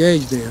we're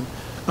engaged in,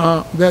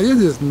 that it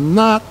is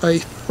not a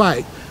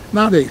fight,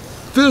 not a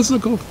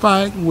physical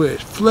fight with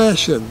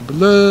flesh and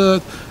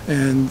blood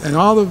and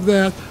all of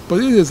that, but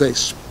it is a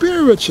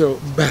spiritual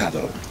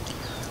battle.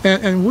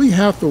 And we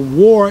have to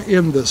war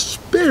in the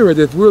spirit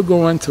if we're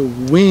going to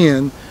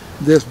win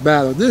this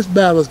battle. This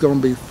battle is going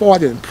to be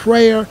fought in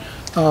prayer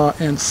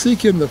and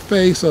seeking the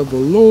face of the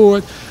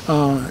Lord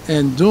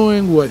and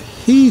doing what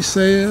he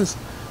says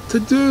to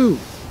do.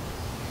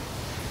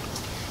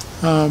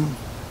 And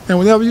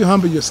whenever you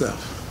humble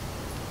yourself,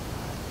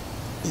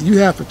 you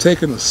have to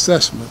take an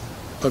assessment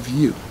of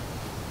you,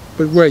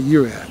 but where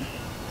you're at.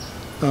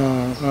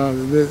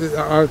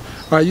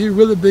 Are you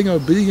really being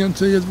obedient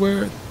to his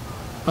word?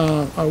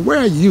 Where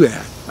are you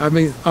at? I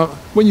mean,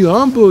 when you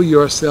humble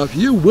yourself,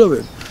 you're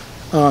willing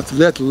to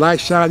let the light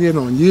shine in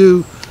on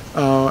you,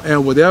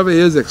 and whatever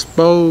is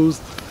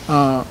exposed,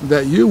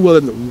 that you're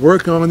willing to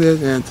work on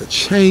it and to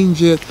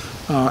change it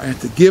and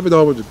to give it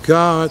over to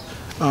God,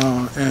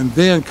 and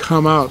then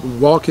come out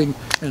walking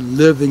and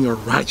living a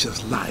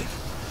righteous life.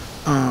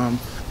 And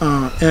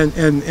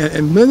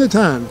many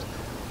times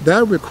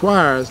that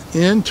requires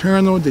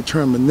internal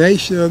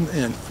determination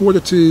and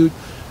fortitude,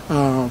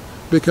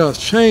 because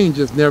change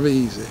is never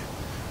easy.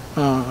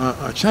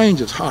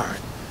 Change is hard,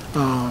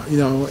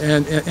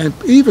 and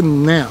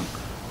even now,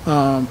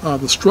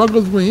 the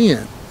struggles we're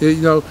in,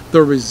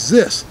 to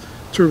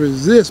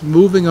resist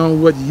moving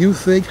on what you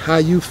think, how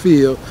you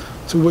feel,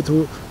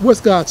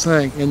 what's God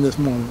saying in this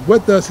moment?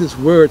 What does His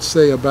Word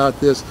say about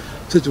this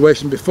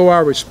situation before I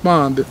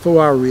respond,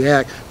 before I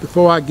react,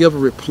 before I give a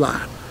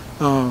reply?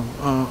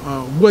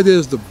 What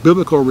is the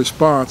biblical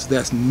response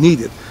that's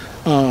needed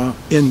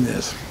in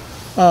this?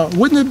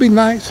 Wouldn't it be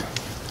nice?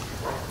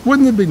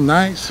 Wouldn't it be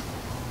nice?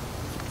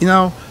 You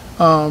know,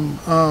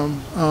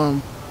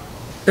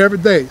 every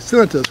day,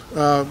 senators,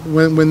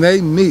 when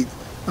they meet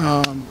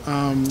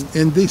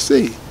in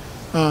D.C.,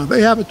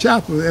 they have a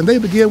chapel and they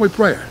begin with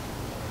prayer.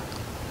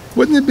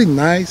 Wouldn't it be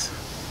nice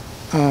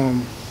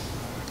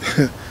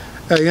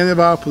at any of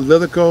our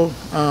political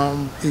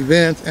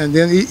events, and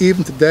then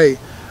even today,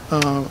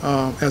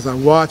 as I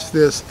watch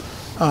this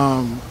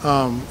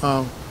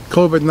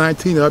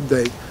COVID-19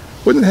 update,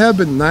 wouldn't it have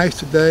been nice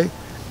today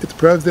if the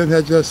president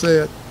had just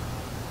said,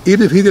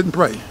 even if he didn't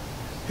pray,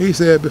 he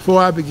said,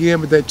 before I begin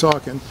with their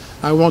talking,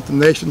 I want the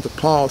nation to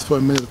pause for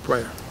a minute of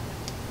prayer.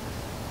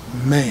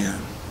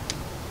 Man.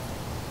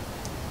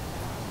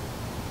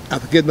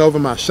 After getting over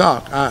my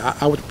shock,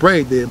 I would have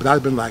prayed then, but I'd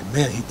have been like,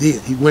 man, he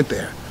did. He went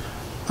there.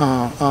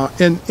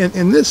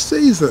 In this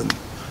season,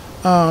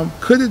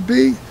 could it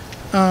be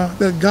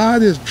that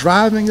God is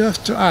driving us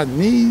to our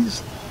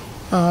knees?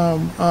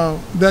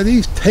 That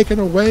He's taken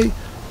away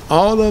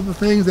all of the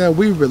things that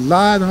we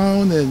relied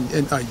on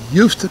and are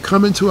used to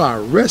coming to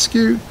our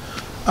rescue?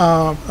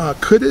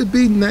 Could it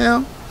be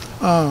now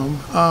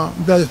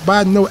that it's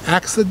by no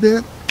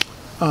accident,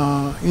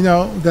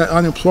 that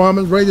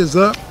unemployment rate is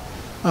up?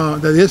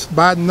 That it's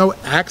by no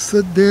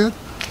accident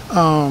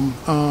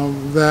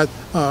that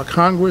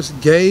Congress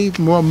gave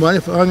more money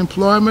for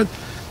unemployment,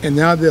 and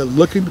now they're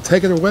looking to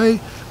take it away?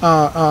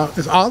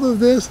 Is all of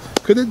this,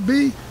 could it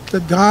be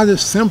that God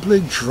is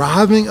simply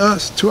driving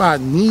us to our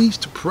knees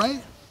to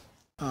pray?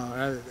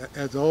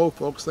 As the old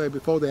folks say,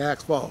 before the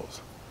axe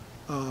falls,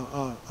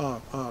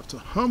 to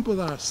humble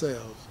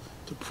ourselves,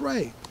 to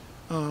pray,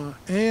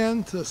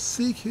 and to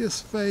seek His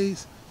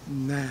face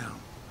now,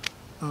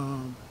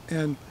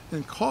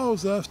 and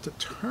cause us to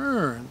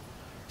turn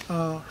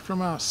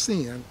from our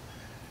sin.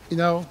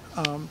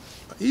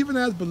 Even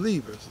as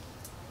believers,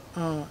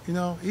 when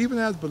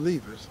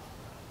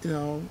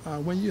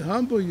you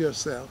humble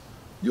yourself,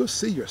 you'll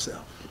see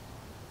yourself.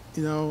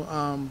 There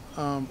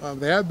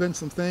have been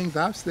some things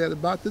I've said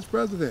about this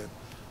president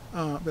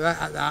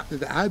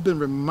that I've been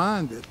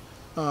reminded.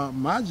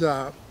 My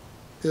job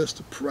is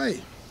to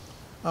pray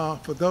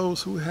for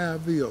those who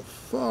have the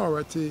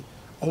authority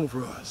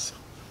over us.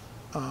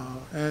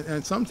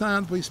 And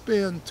sometimes we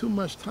spend too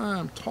much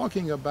time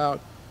talking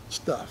about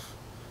stuff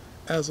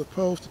as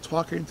opposed to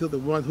talking to the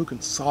one who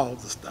can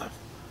solve the stuff,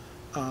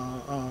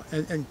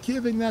 and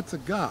giving that to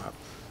God,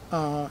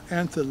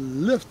 and to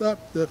lift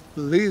up the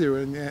leader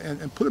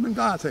and put him in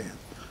God's hands,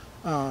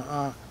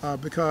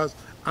 because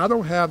I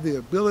don't have the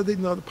ability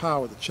nor the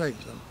power to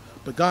change them,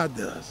 but God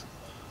does,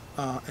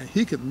 and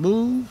He can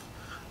move.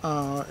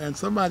 And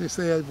somebody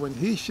said when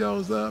He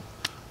shows up,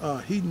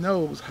 He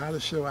knows how to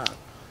show out.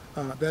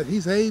 That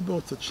He's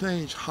able to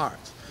change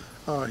hearts.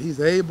 He's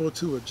able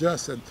to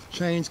adjust and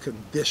change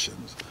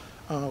conditions.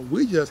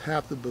 We just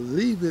have to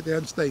believe it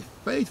and stay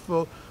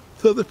faithful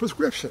to the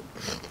prescription.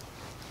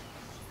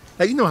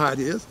 Now, you know how it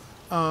is.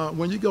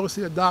 When you go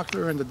see a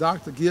doctor and the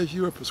doctor gives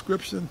you a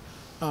prescription,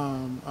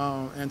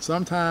 and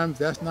sometimes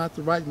that's not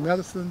the right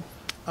medicine,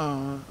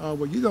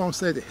 well, you don't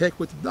say the heck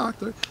with the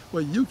doctor.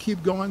 Well, you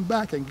keep going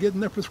back and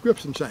getting the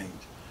prescription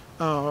changed.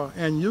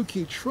 And you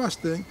keep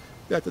trusting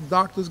that the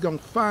doctor's going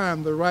to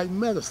find the right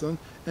medicine,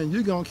 and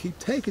you're going to keep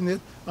taking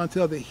it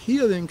until the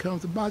healing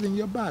comes about in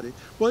your body.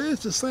 Well,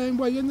 it's the same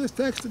way in this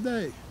text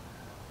today.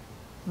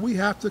 We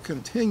have to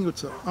continue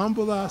to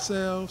humble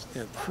ourselves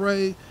and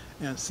pray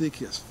and seek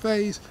His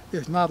face.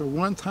 It's not a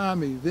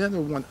one-time event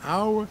or 1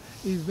 hour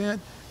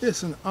event.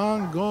 It's an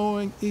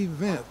ongoing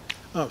event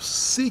of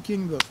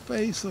seeking the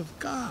face of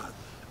God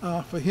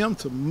for Him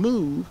to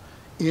move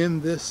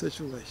in this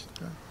situation.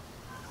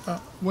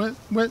 When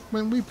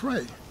we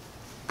pray,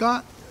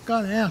 God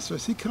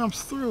answers. He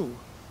comes through,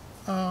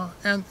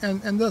 and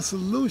the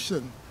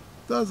solution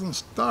doesn't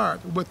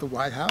start with the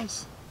White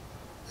House.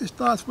 It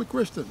starts with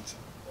Christians.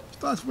 It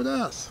starts with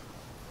us.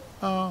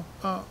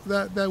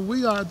 That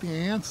we are the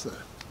answer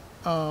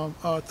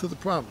to the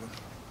problem.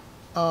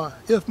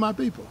 If my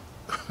people,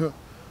 who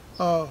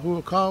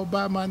are called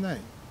by my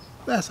name,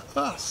 that's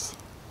us.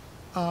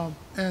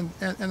 And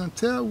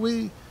until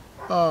we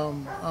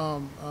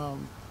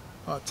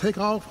take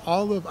off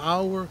all of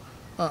our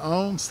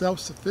own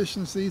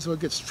self-sufficiencies, or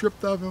get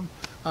stripped of them,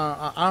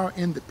 our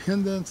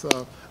independence,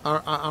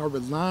 our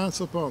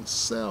reliance upon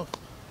self,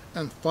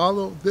 and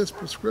follow this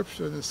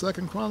prescription in 2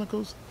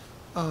 Chronicles,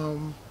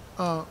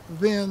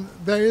 then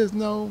there is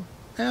no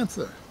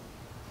answer.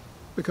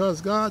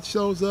 Because God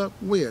shows up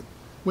when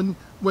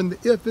the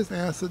if is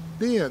answered,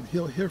 then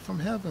He'll hear from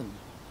heaven.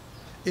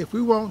 If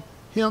we want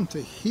Him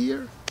to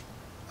hear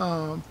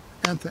and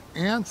to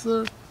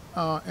answer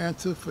and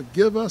to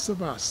forgive us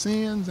of our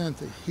sins and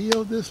to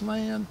heal this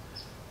land,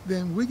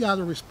 then we got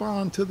to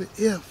respond to the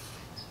if.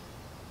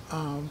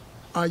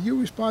 Are you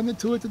responding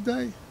to it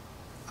today?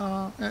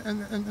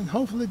 And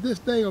hopefully this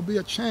day will be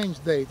a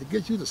change day to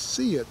get you to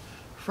see it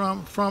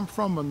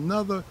from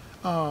another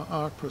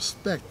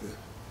perspective.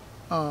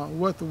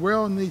 What the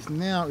world needs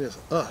now is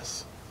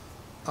us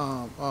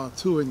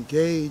to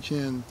engage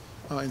in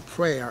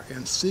prayer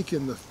and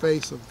seeking the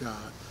face of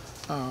God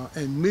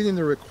and meeting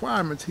the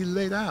requirements He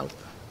laid out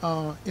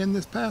in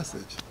this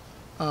passage.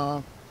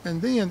 And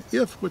then,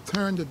 if we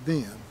turn to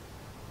then,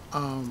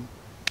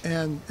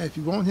 and if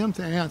you want Him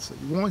to answer,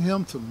 you want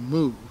Him to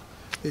move,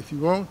 if you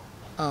want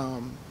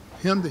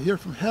Him to hear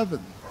from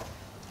heaven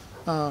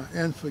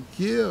and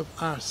forgive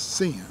our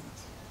sins,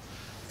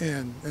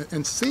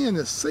 and sin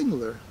is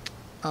singular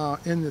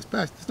in this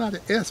passage. It's not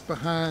an S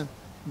behind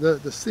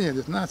the sin.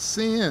 It's not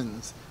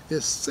sins.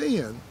 It's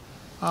sin.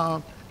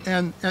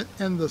 And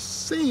the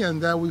sin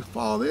that we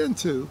fall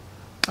into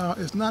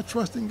is not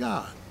trusting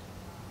God.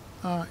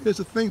 It's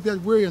to think that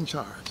we're in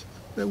charge,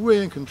 that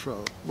we're in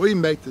control. We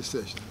make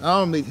decisions. I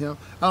don't need Him.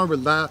 I don't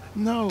rely.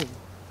 No,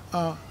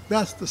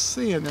 that's the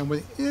sin. And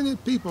when any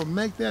people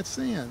make that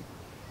sin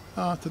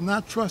to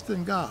not trust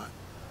in God,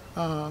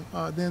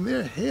 then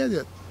they're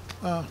headed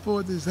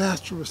for a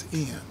disastrous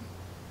end.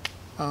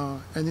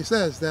 And He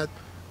says that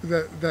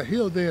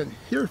He'll then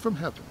hear from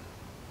heaven,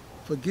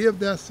 forgive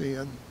their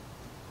sin,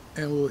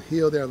 and will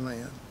heal their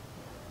land.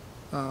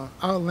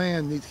 Our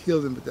land needs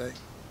healing today.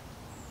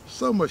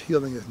 So much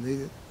healing is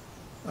needed.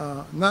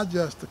 Not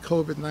just the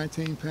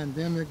COVID-19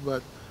 pandemic,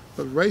 but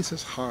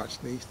racist hearts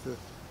needs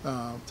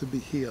to be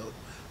healed.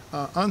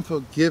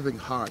 Unforgiving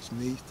hearts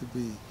needs to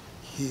be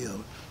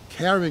healed.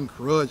 Carrying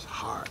grudge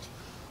hearts,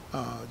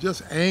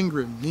 just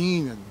angry,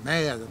 mean, and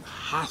mad, and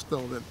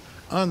hostile, and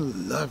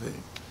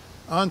unloving,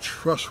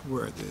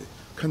 untrustworthy,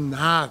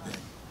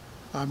 conniving.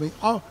 I mean,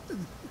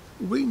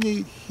 we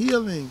need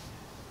healing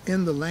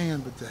in the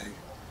land today.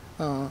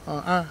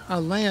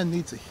 Our land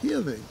needs a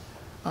healing,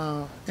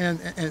 and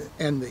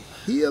the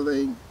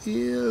healing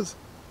is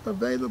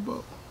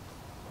available.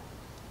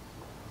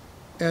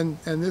 And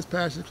this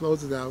passage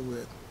closes out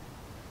with,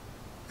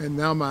 and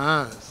now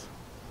my eyes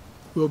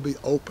will be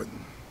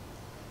open,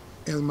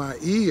 and my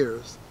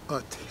ears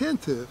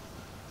attentive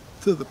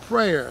to the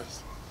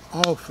prayers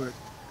offered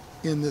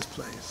in this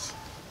place.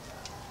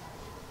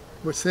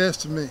 Which says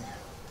to me,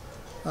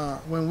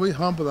 when we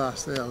humble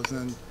ourselves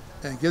and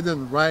get in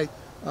the right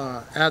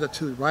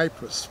attitude, right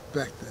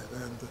perspective,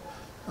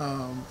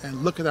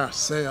 and look at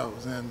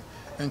ourselves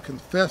and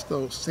confess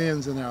those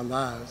sins in our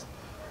lives,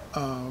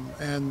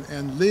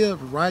 and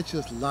live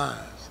righteous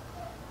lives,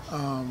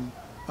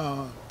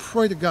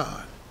 pray to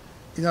God.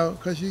 You know,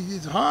 because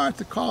it's hard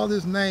to call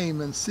His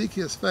name and seek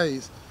His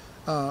face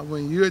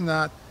when you're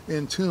not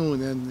in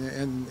tune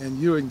and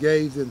you're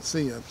engaged in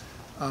sin.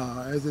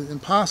 It's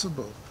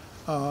impossible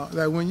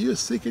that when you're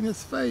seeking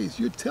His face,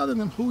 you're telling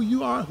Him who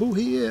you are, who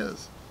He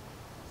is.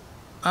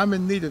 I'm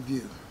in need of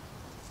you.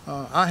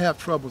 I have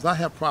troubles, I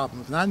have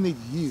problems, and I need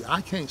you.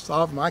 I can't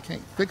solve them, I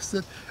can't fix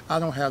it. I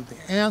don't have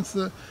the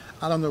answer.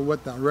 I don't know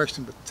what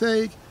direction to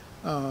take.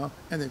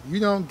 And if you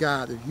don't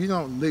guide, if you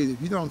don't lead,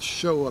 if you don't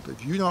show up,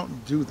 if you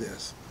don't do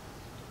this,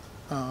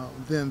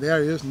 then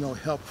there is no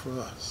help for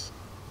us.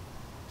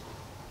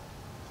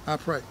 I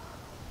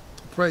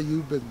pray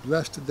you've been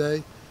blessed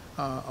today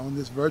on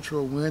this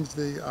virtual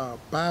Wednesday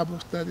Bible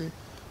study.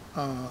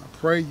 I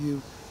pray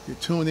you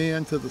tune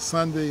in to the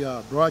Sunday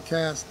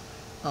broadcast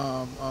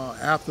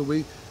after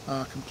we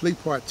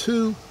complete part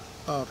 2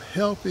 of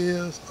Help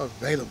is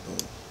Available.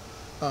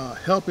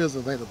 Help is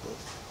available.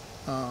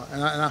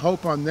 And I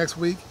hope on next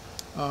week,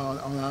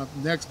 on our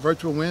next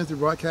virtual Wednesday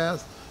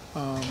broadcast,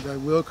 that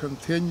we'll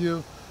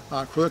continue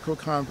our critical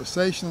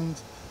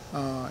conversations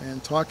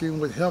and talking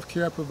with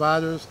healthcare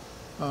providers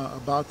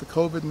about the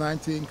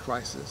COVID-19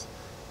 crisis.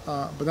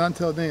 But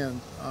until then,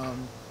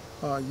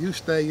 you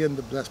stay in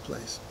the blessed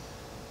place.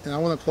 And I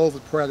want to close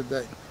with prayer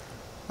today.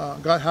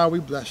 God, how we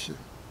bless you,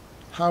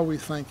 how we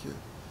thank you.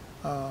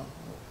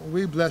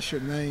 We bless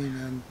your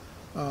name,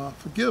 and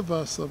forgive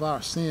us of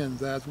our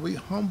sins as we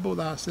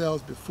humble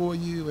ourselves before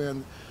you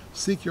and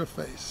seek your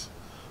face.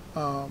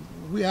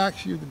 We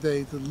ask you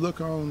today to look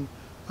on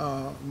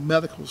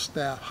medical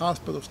staff,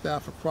 hospital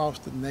staff across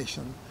the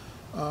nation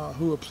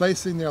who are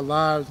placing their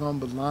lives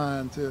on the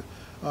line to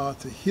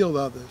heal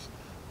others.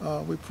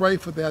 We pray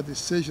for their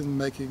decision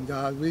making,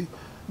 God.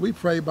 We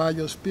pray by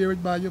your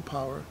Spirit, by your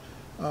power,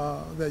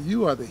 that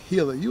you are the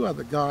healer. You are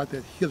the God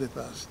that healeth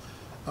us.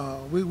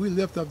 We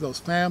lift up those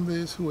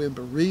families who are in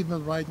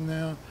bereavement right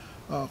now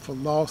for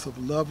loss of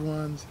loved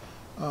ones.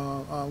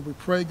 We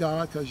pray,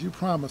 God, because you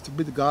promised to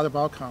be the God of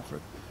our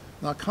comfort.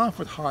 Now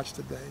comfort hearts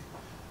today.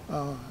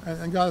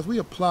 And God, as we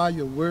apply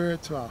your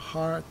word to our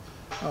heart,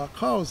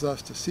 cause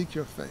us to seek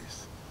your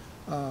face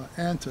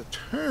and to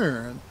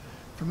turn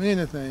from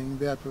anything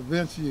that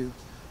prevents you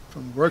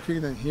from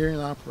working and hearing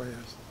our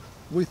prayers.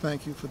 We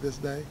thank you for this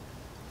day.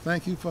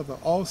 Thank you for the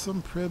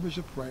awesome privilege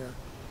of prayer,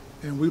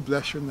 and we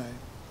bless your name.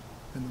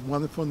 In the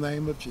wonderful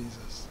name of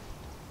Jesus,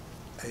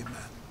 amen.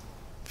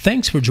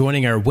 Thanks for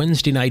joining our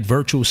Wednesday night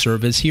virtual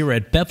service here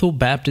at Bethel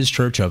Baptist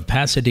Church of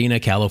Pasadena,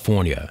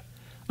 California.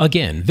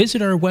 Again,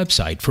 visit our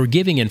website for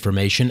giving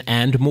information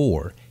and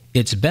more.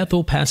 It's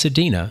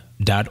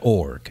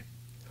bethelpasadena.org.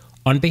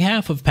 On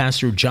behalf of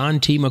Pastor John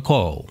T.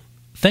 McCall,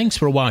 thanks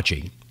for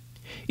watching.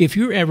 If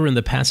you're ever in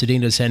the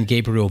Pasadena-San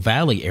Gabriel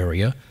Valley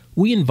area,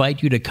 we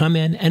invite you to come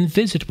in and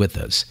visit with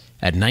us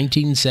at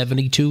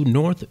 1972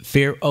 North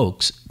Fair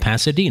Oaks,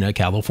 Pasadena,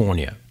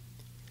 California.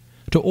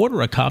 To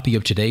order a copy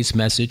of today's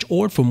message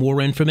or for more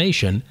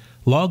information,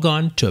 log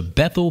on to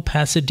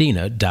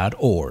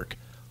bethelpasadena.org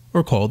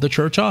or call the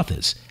church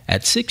office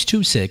at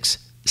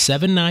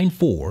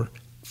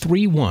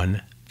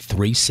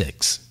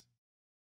 626-794-3136.